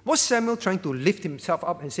doing? Was Samuel trying to lift himself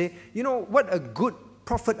up and say, you know, what a good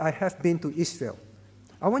prophet I have been to Israel?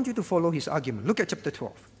 I want you to follow his argument. Look at chapter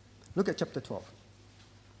 12. Look at chapter 12.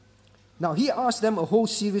 Now, he asked them a whole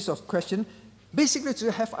series of questions. Basically,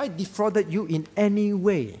 to have I defrauded you in any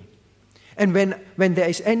way? And when there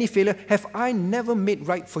is any failure, have I never made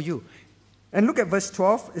right for you? And look at verse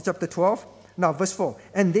 12, chapter 12. Now, verse 4.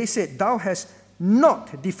 And they said, thou hast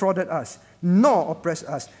not defrauded us, nor oppressed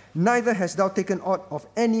us, neither hast thou taken aught of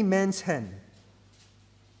any man's hand.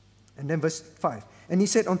 And then verse 5. And he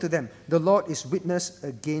said unto them, the Lord is witness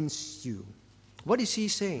against you. What is he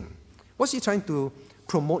saying? Was he trying to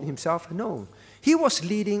promote himself? No. He was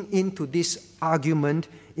leading into this argument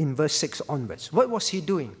in verse 6 onwards. What was he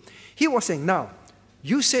doing? He was saying, now,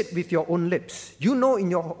 you said with your own lips, you know in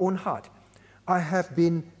your own heart, I have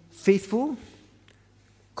been faithful,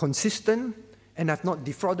 consistent, and have not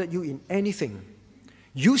defrauded you in anything.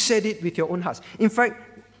 You said it with your own hearts. In fact,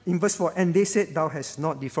 in verse 4, and they said, thou hast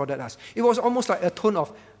not defrauded us. It was almost like a tone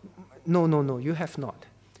of, no, you have not.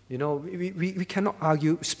 You know, we cannot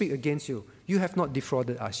argue, speak against you. You have not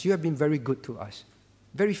defrauded us. You have been very good to us.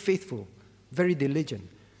 Very faithful, very diligent.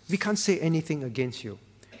 We can't say anything against you.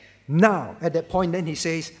 Now, at that point, then he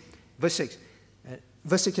says, verse 6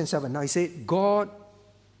 and 7, now he said, God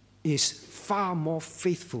is far more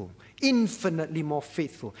faithful, infinitely more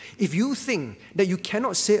faithful. If you think that you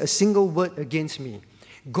cannot say a single word against me,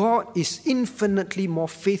 God is infinitely more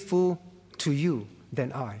faithful to you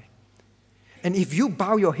than I. And if you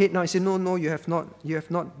bow your head now and say, no, you have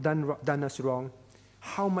not done us wrong,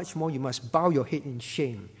 how much more you must bow your head in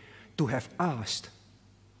shame to have asked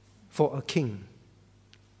for a king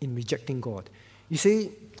in rejecting God. You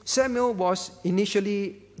see, Samuel was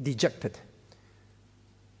initially dejected.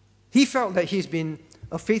 He felt that he's been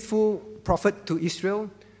a faithful prophet to Israel,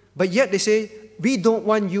 but yet they say, we don't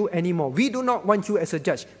want you anymore. We do not want you as a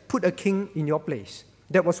judge. Put a king in your place.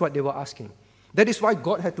 That was what they were asking. That is why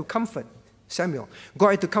God had to comfort Samuel. God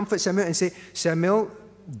had to comfort Samuel and say, Samuel,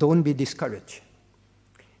 don't be discouraged.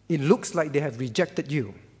 It looks like they have rejected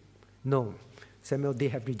you. No, Samuel, they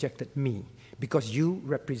have rejected me because you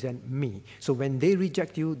represent me. So when they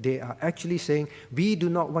reject you, they are actually saying, we do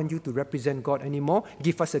not want you to represent God anymore.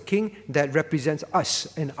 Give us a king that represents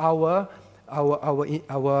us and our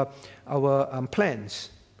plans.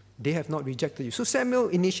 They have not rejected you. So Samuel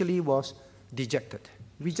initially was dejected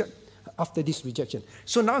after this rejection.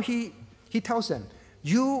 So now he tells them,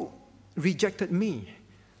 you rejected me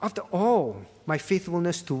after all my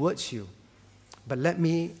faithfulness towards you. But let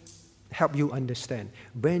me help you understand.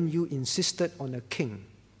 When you insisted on a king,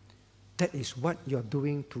 that is what you're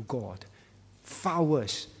doing to God. Far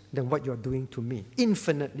worse than what you're doing to me.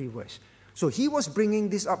 Infinitely worse. So he was bringing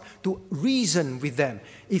this up to reason with them.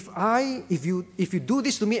 If you do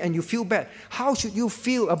this to me and you feel bad, how should you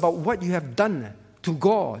feel about what you have done to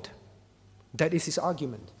God? That is his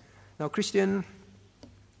argument. Now, Christian,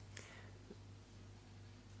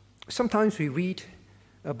 sometimes we read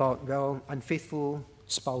about, unfaithful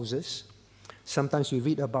spouses. Sometimes we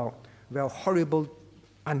read about, horrible,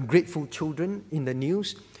 ungrateful children in the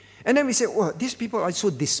news. And then we say, oh, these people are so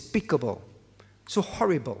despicable, so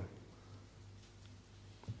horrible.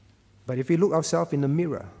 But if we look ourselves in the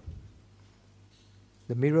mirror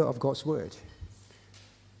of God's Word,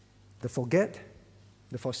 the forget,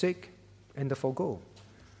 the forsake, and the forgo,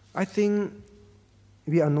 I think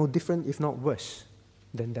we are no different, if not worse,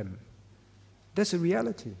 than them. That's a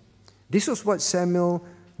reality. This was what Samuel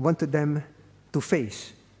wanted them to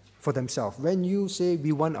face for themselves. When you say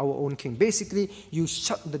we want our own king, basically you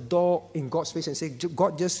shut the door in God's face and say,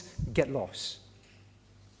 God, just get lost.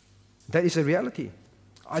 That is a reality,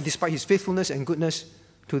 despite his faithfulness and goodness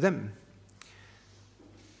to them.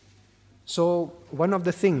 So one of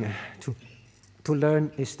the things to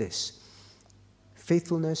learn is this.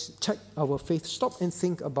 Faithfulness, check our faith. Stop and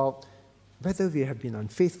think about whether we have been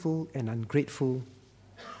unfaithful and ungrateful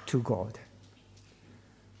to God.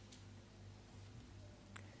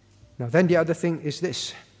 Now then the other thing is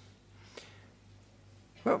this.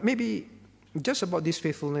 Well, maybe just about this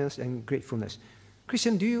faithfulness and gratefulness.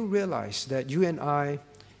 Christian, do you realize that you and I,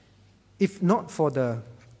 if not for the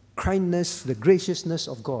kindness, the graciousness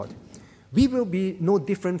of God, we will be no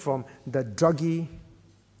different from the druggie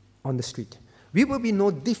on the street. We will be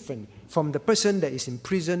no different from the person that is in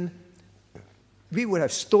prison. We would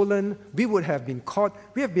have stolen. We would have been caught.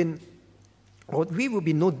 We will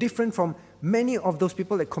be no different from many of those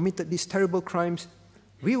people that committed these terrible crimes.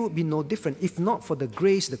 We would be no different if not for the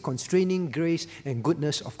grace, the constraining grace and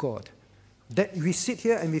goodness of God. That we sit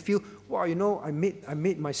here and we feel, wow, I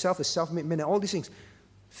made myself a self-made man and all these things.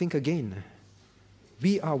 Think again.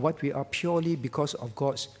 We are what we are purely because of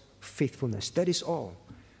God's faithfulness. That is all.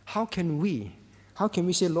 How can we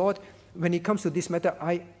say, Lord, when it comes to this matter,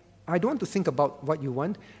 I don't want to think about what you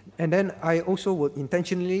want, and then I also will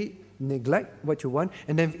intentionally neglect what you want,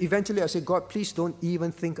 and then eventually I say, God, please don't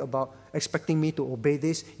even think about expecting me to obey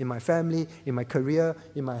this in my family, in my career,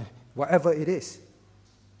 in my whatever it is.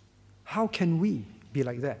 How can we be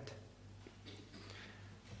like that?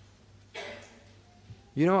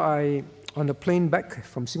 On the plane back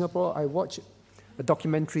from Singapore, I watched a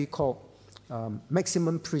documentary called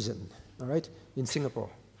Maximum Prison, all right, in Singapore.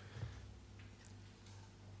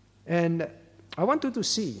 And I wanted to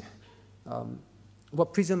see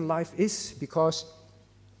what prison life is, because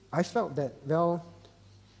I felt that,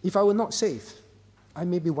 if I were not saved, I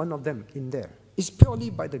may be one of them in there. It's purely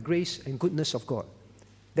by the grace and goodness of God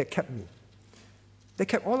that kept me. They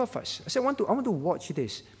kept all of us. I said, I want to watch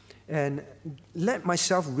this and let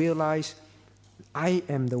myself realize I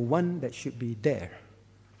am the one that should be there,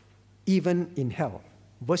 even in hell,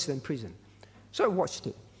 worse than prison. So I watched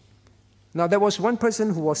it. Now, there was one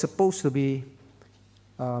person who was supposed to be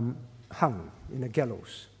hung in a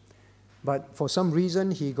gallows, but for some reason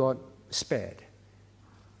he got spared.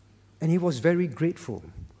 And he was very grateful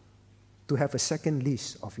to have a second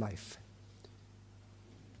lease of life.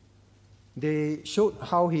 They showed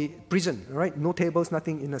how prison, right? No tables,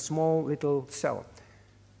 nothing, in a small little cell.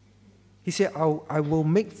 He said, I will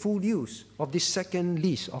make full use of this second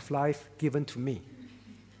lease of life given to me.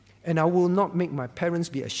 And I will not make my parents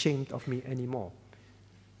be ashamed of me anymore.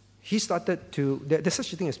 He started to, there's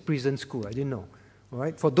such a thing as prison school, I didn't know. All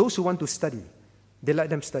right? For those who want to study, they let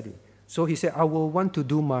them study. So he said, I will want to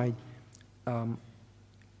do my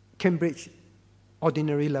Cambridge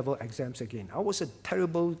ordinary level exams again. I was a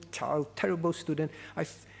terrible child, terrible student. I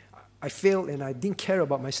failed and I didn't care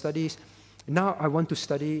about my studies. Now I want to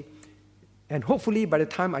study, and hopefully by the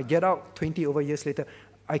time I get out 20 over years later,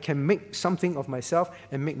 I can make something of myself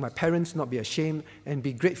and make my parents not be ashamed and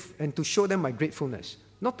be grateful, and to show them my gratefulness,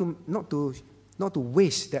 not to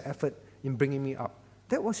waste their effort in bringing me up.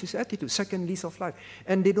 That was his attitude, second lease of life.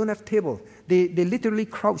 And they don't have table. They literally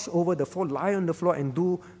crouch over the floor, lie on the floor, and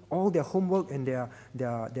do all their homework and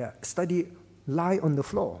their study, lie on the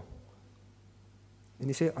floor. And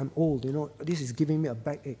he said, I'm old, this is giving me a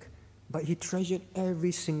backache. But he treasured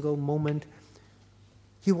every single moment.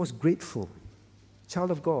 He was grateful.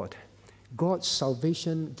 Child of God, God's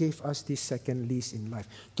salvation gave us this second lease in life,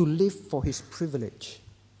 to live for his privilege.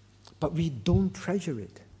 But we don't treasure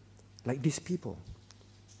it like these people.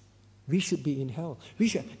 We should be in hell. We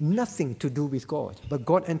should have nothing to do with God. But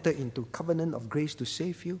God entered into covenant of grace to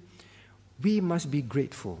save you. We must be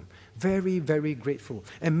grateful, very, very grateful,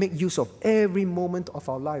 and make use of every moment of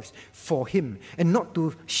our lives for him, and not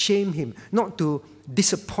to shame him, not to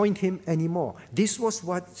disappoint him anymore. This was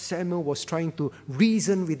what Samuel was trying to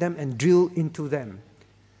reason with them and drill into them.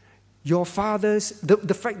 Your fathers,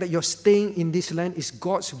 the fact that you're staying in this land is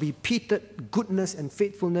God's repeated goodness and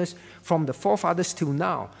faithfulness from the forefathers till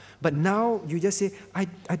now. But now you just say, I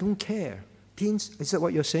don't care. Teens, is that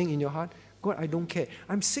what you're saying in your heart? God, I don't care.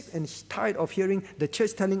 I'm sick and tired of hearing the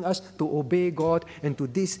church telling us to obey God and to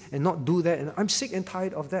this and not do that. And I'm sick and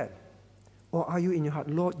tired of that. Or are you in your heart,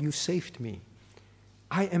 Lord, you saved me.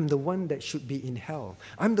 I am the one that should be in hell.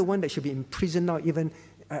 I'm the one that should be in prison now. Even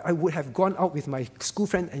I would have gone out with my school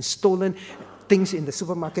friend and stolen things in the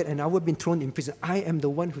supermarket, and I would have been thrown in prison. I am the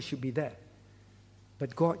one who should be there.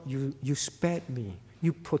 But God, you spared me.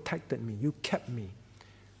 You protected me. You kept me.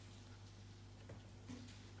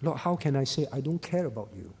 Lord, how can I say I don't care about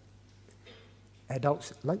you?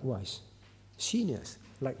 Adults, likewise. Seniors,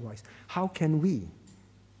 likewise. How can we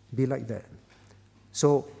be like that?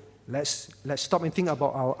 So let's stop and think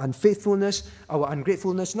about our unfaithfulness, our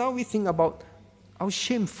ungratefulness. Now we think about our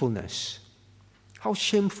shamefulness. How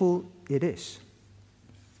shameful it is.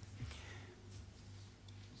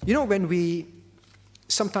 When we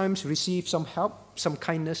sometimes receive some help, some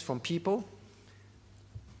kindness from people,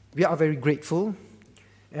 we are very grateful.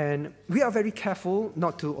 And we are very careful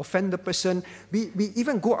not to offend the person. We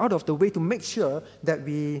even go out of the way to make sure that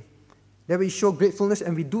we show gratefulness,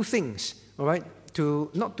 and we do things, all right,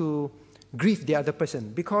 not to grieve the other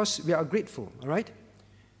person, because we are grateful, all right?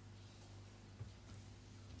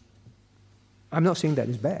 I'm not saying that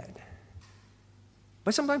is bad.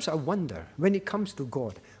 But sometimes I wonder, when it comes to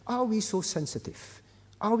God, are we so sensitive?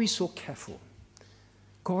 Are we so careful?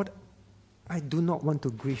 God, I do not want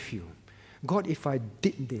to grieve you. God, if I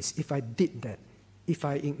did this, if I did that, if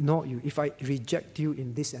I ignore you, if I reject you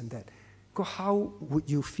in this and that, God, how would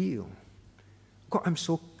you feel? God,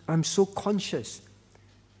 I'm so conscious.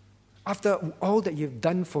 After all that you've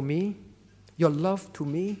done for me, your love to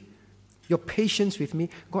me, your patience with me,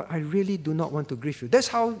 God, I really do not want to grieve you. That's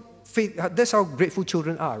how grateful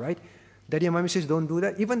children are, right? Daddy and mommy says, don't do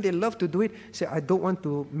that. Even they love to do it, say, I don't want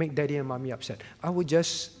to make daddy and mommy upset. I will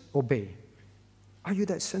just obey. Are you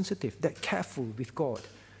that sensitive, that careful with God?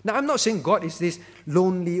 Now, I'm not saying God is this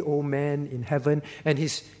lonely old man in heaven, and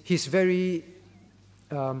he's very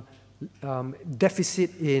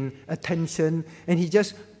deficit in attention,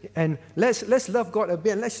 and let's love God a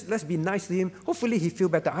bit, and let's be nice to him. Hopefully he feel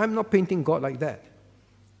better. I'm not painting God like that.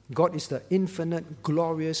 God is the infinite,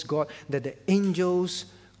 glorious God that the angels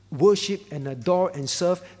worship and adore and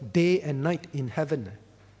serve day and night in heaven.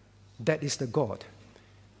 That is the God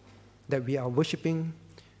that we are worshiping.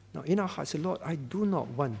 Now in our hearts, Lord, I do not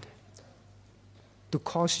want to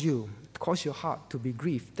cause your heart to be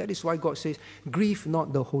grieved. That is why God says, grieve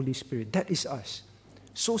not the Holy Spirit. That is us.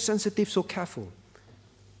 so sensitive, so careful.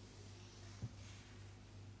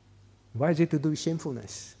 Why is it to do with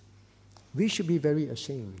shamefulness? We should be very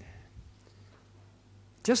ashamed.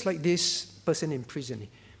 Just like this person in prison,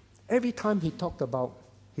 every time he talked about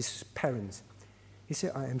his parents, he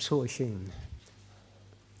said, I am so ashamed.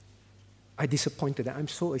 I disappointed them. I'm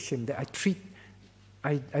so ashamed that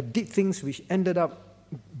I did things which ended up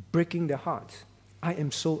breaking their hearts. I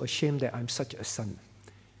am so ashamed that I'm such a son.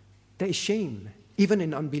 There is shame, even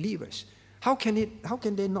in unbelievers. How can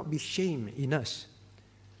there not be shame in us?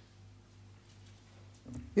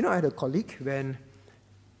 You know, I had a colleague when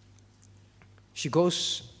he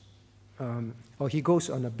goes on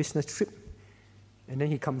a business trip, and then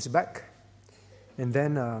he comes back, and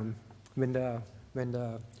then when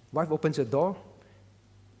the wife opens the door,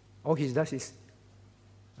 all he does is,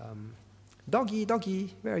 doggy,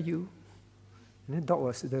 doggy, where are you? And the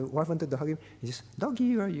wife wanted to hug him. He says,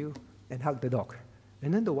 doggy, where are you? And hugged the dog.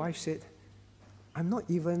 And then the wife said, I'm not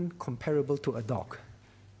even comparable to a dog.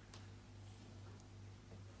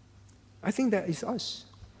 I think that is us.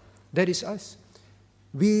 That is us.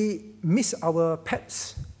 We miss our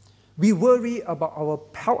pets. We worry about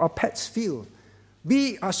how our pets feel.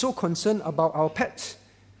 We are so concerned about our pets.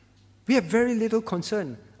 We have very little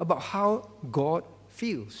concern about how God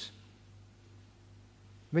feels.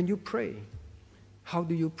 When you pray, how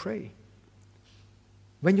do you pray?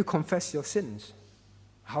 When you confess your sins,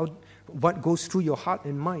 what goes through your heart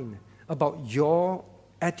and mind about your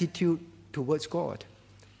attitude towards God?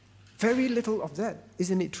 Very little of that,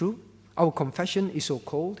 isn't it true? Our confession is so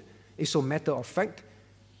cold, is so matter of fact.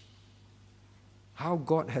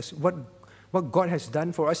 What God has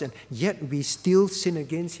done for us, and yet we still sin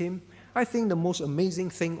against Him. I think the most amazing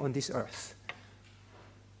thing on this earth,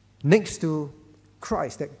 next to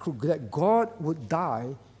Christ, that God would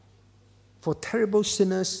die for terrible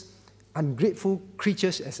sinners, ungrateful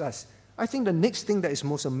creatures as us. I think the next thing that is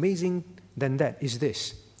most amazing than that is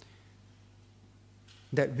this: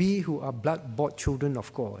 that we who are blood-bought children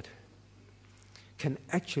of God can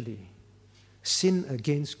actually sin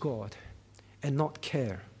against God and not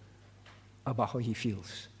care about how He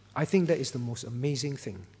feels. I think that is the most amazing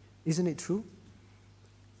thing. Isn't it true?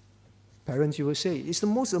 Parents, you will say, it's the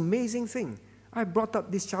most amazing thing. I brought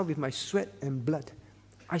up this child with my sweat and blood.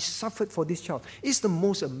 I suffered for this child. It's the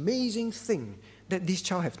most amazing thing that this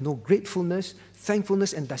child has no gratefulness,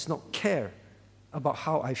 thankfulness, and does not care about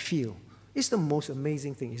how I feel. It's the most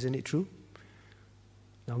amazing thing, isn't it true?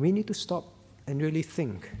 Now we need to stop and really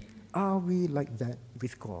think, are we like that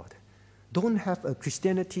with God? Don't have a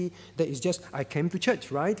Christianity that is just, I came to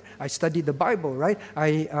church, right? I studied the Bible, right?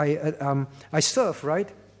 I serve, right?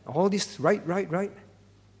 All this, right?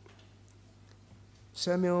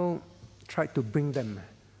 Samuel tried to bring them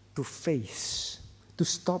to face, to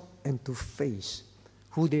stop and to face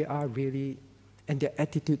who they are really and their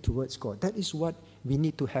attitude towards God. That is what we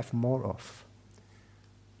need to have more of.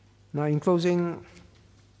 Now, in closing,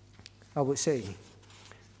 I would say,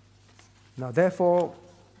 now therefore,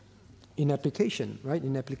 in application,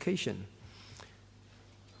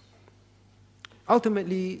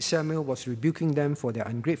 ultimately, Samuel was rebuking them for their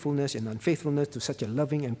ungratefulness and unfaithfulness to such a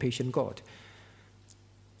loving and patient God.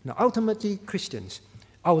 Now, ultimately, Christians,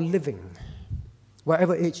 our living,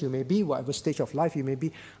 whatever age you may be, whatever stage of life you may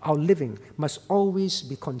be, our living must always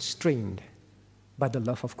be constrained by the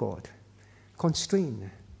love of God.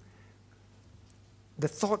 Constrained. The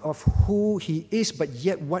thought of who He is, but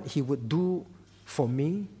yet what He would do for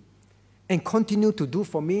me and continue to do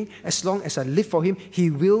for me as long as I live for Him. He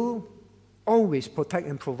will always protect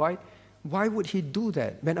and provide. Why would He do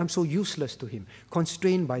that when I'm so useless to Him?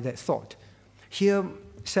 Constrained by that thought. Here,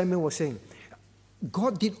 Samuel was saying,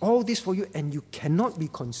 God did all this for you and you cannot be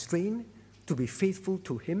constrained to be faithful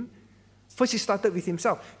to Him. First, he started with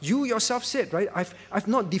himself. You yourself said, right, I've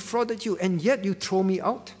not defrauded you, and yet you throw me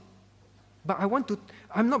out. But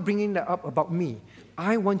I'm not bringing that up about me.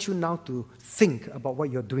 I want you now to think about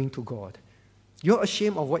what you're doing to God. You're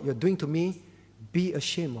ashamed of what you're doing to me. Be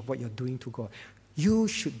ashamed of what you're doing to God. You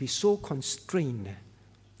should be so constrained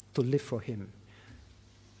to live for Him.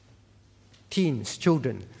 Teens,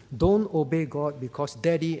 children, don't obey God because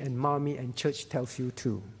daddy and mommy and church tells you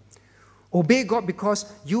to. Obey God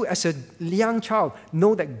because you as a young child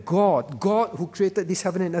know that God who created this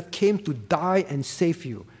heaven and earth came to die and save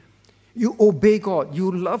you. You obey God.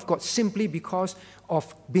 You love God simply because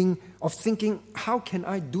of thinking, how can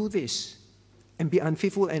I do this and be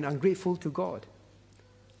unfaithful and ungrateful to God?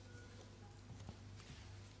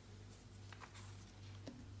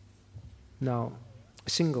 Now,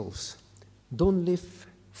 singles, don't live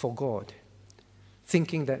for God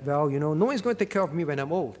thinking that, no one's going to take care of me when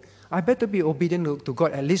I'm old. I better be obedient to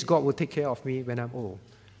God. At least God will take care of me when I'm old.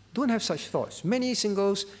 Don't have such thoughts. Many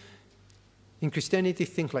singles in Christianity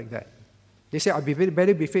think like that. They say, I'll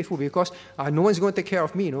better be faithful because no one's going to take care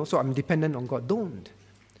of me, so I'm dependent on God. Don't.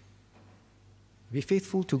 Be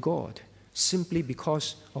faithful to God simply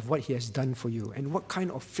because of what He has done for you and what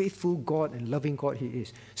kind of faithful God and loving God He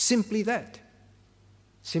is. Simply that.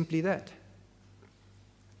 Simply that.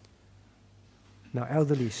 Now,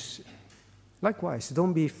 elderlies, likewise,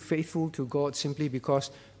 don't be faithful to God simply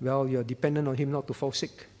because, well, you're dependent on Him not to fall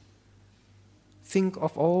sick. Think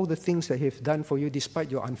of all the things that He has done for you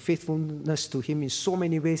despite your unfaithfulness to Him in so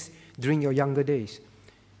many ways during your younger days.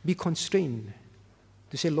 Be constrained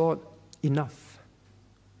to say, Lord, enough.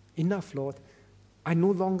 Enough, Lord. I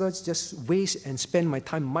no longer just waste and spend my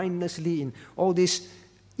time mindlessly in all this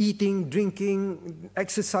eating, drinking,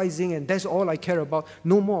 exercising, and that's all I care about.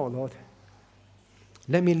 No more, Lord.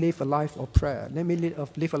 Let me live a life of prayer. Let me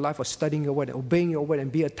live a life of studying your word, obeying your word,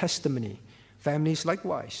 and be a testimony. Families,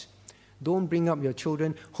 likewise. Don't bring up your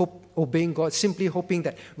children obeying God, simply hoping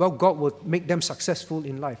that, well, God will make them successful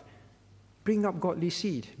in life. Bring up godly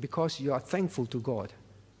seed because you are thankful to God.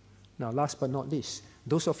 Now, last but not least,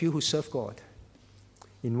 those of you who serve God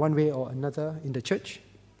in one way or another in the church,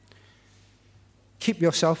 keep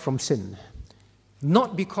yourself from sin.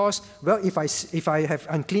 Not because, well, if I have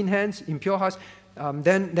unclean hands, impure hearts,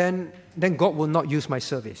 then God will not use my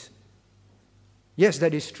service. Yes,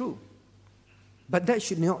 that is true. But that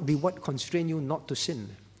should not be what constrains you not to sin,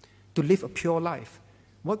 to live a pure life.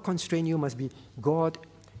 What constrains you must be, God,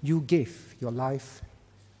 you gave your life.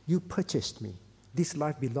 You purchased me. This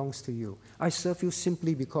life belongs to you. I serve you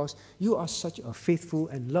simply because you are such a faithful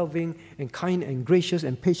and loving and kind and gracious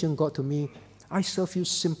and patient God to me. I serve you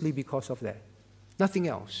simply because of that. Nothing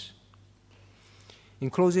else. In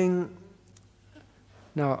closing,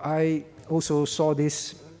 now I also saw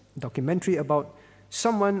this documentary about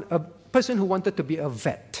a person who wanted to be a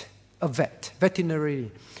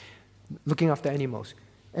veterinary, looking after animals.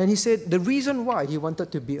 And he said the reason why he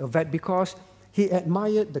wanted to be a vet because he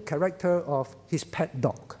admired the character of his pet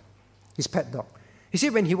dog. He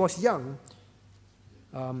said when he was young,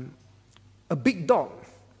 a big dog,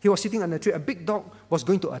 he was sitting on a tree, a big dog was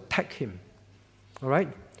going to attack him. All right?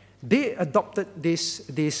 They adopted this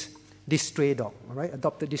stray dog. All right?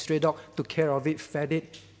 Adopted this stray dog, took care of it, fed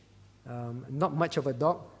it. Not much of a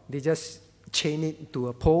dog. They just chained it to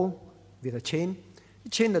a pole with a chain.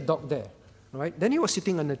 Chained the dog there. All right? Then he was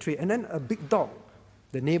sitting on a tree, and then a big dog,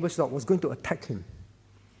 the neighbor's dog, was going to attack him.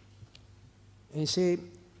 And he said,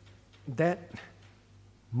 that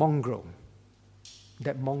mongrel,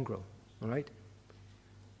 all right,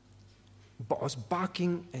 was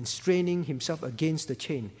barking and straining himself against the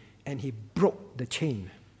chain, and he broke the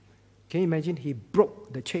chain. Can you imagine? He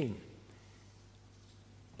broke the chain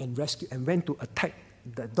and went to attack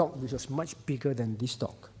the dog, which was much bigger than this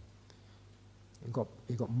dog.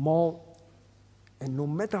 He got mauled, and no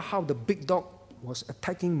matter how the big dog was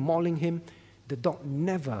attacking, mauling him, the dog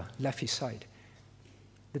never left his side.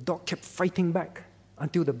 The dog kept fighting back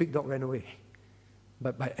until the big dog ran away.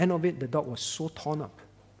 But by the end of it, the dog was so torn up.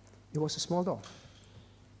 It was a small dog.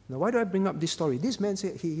 Now, why do I bring up this story? This man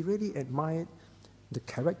said he really admired the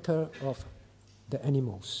character of the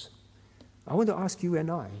animals. I want to ask you and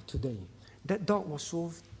I today, that dog was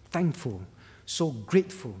so thankful, so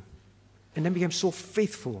grateful, and then became so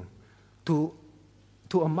faithful to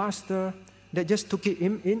a master that just took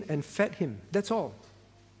him in and fed him. That's all.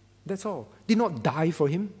 That's all. Did not die for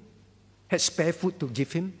him, had spare food to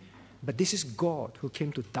give him, but this is God who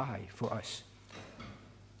came to die for us.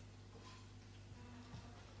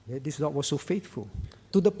 Yeah, this dog was so faithful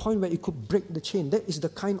to the point where it could break the chain. That is the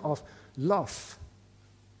kind of love,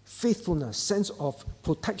 faithfulness, sense of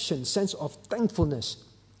protection, sense of thankfulness.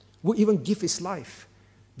 Would even give his life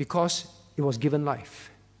because it was given life.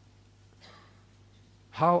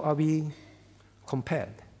 How are we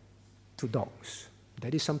compared to dogs?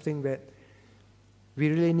 That is something that we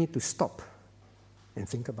really need to stop and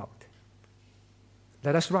think about.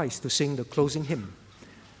 Let us rise to sing the closing hymn.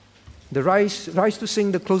 Rise to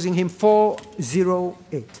sing the closing hymn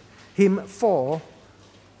 408. Hymn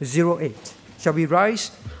 408. Shall we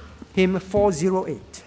rise? Hymn 408.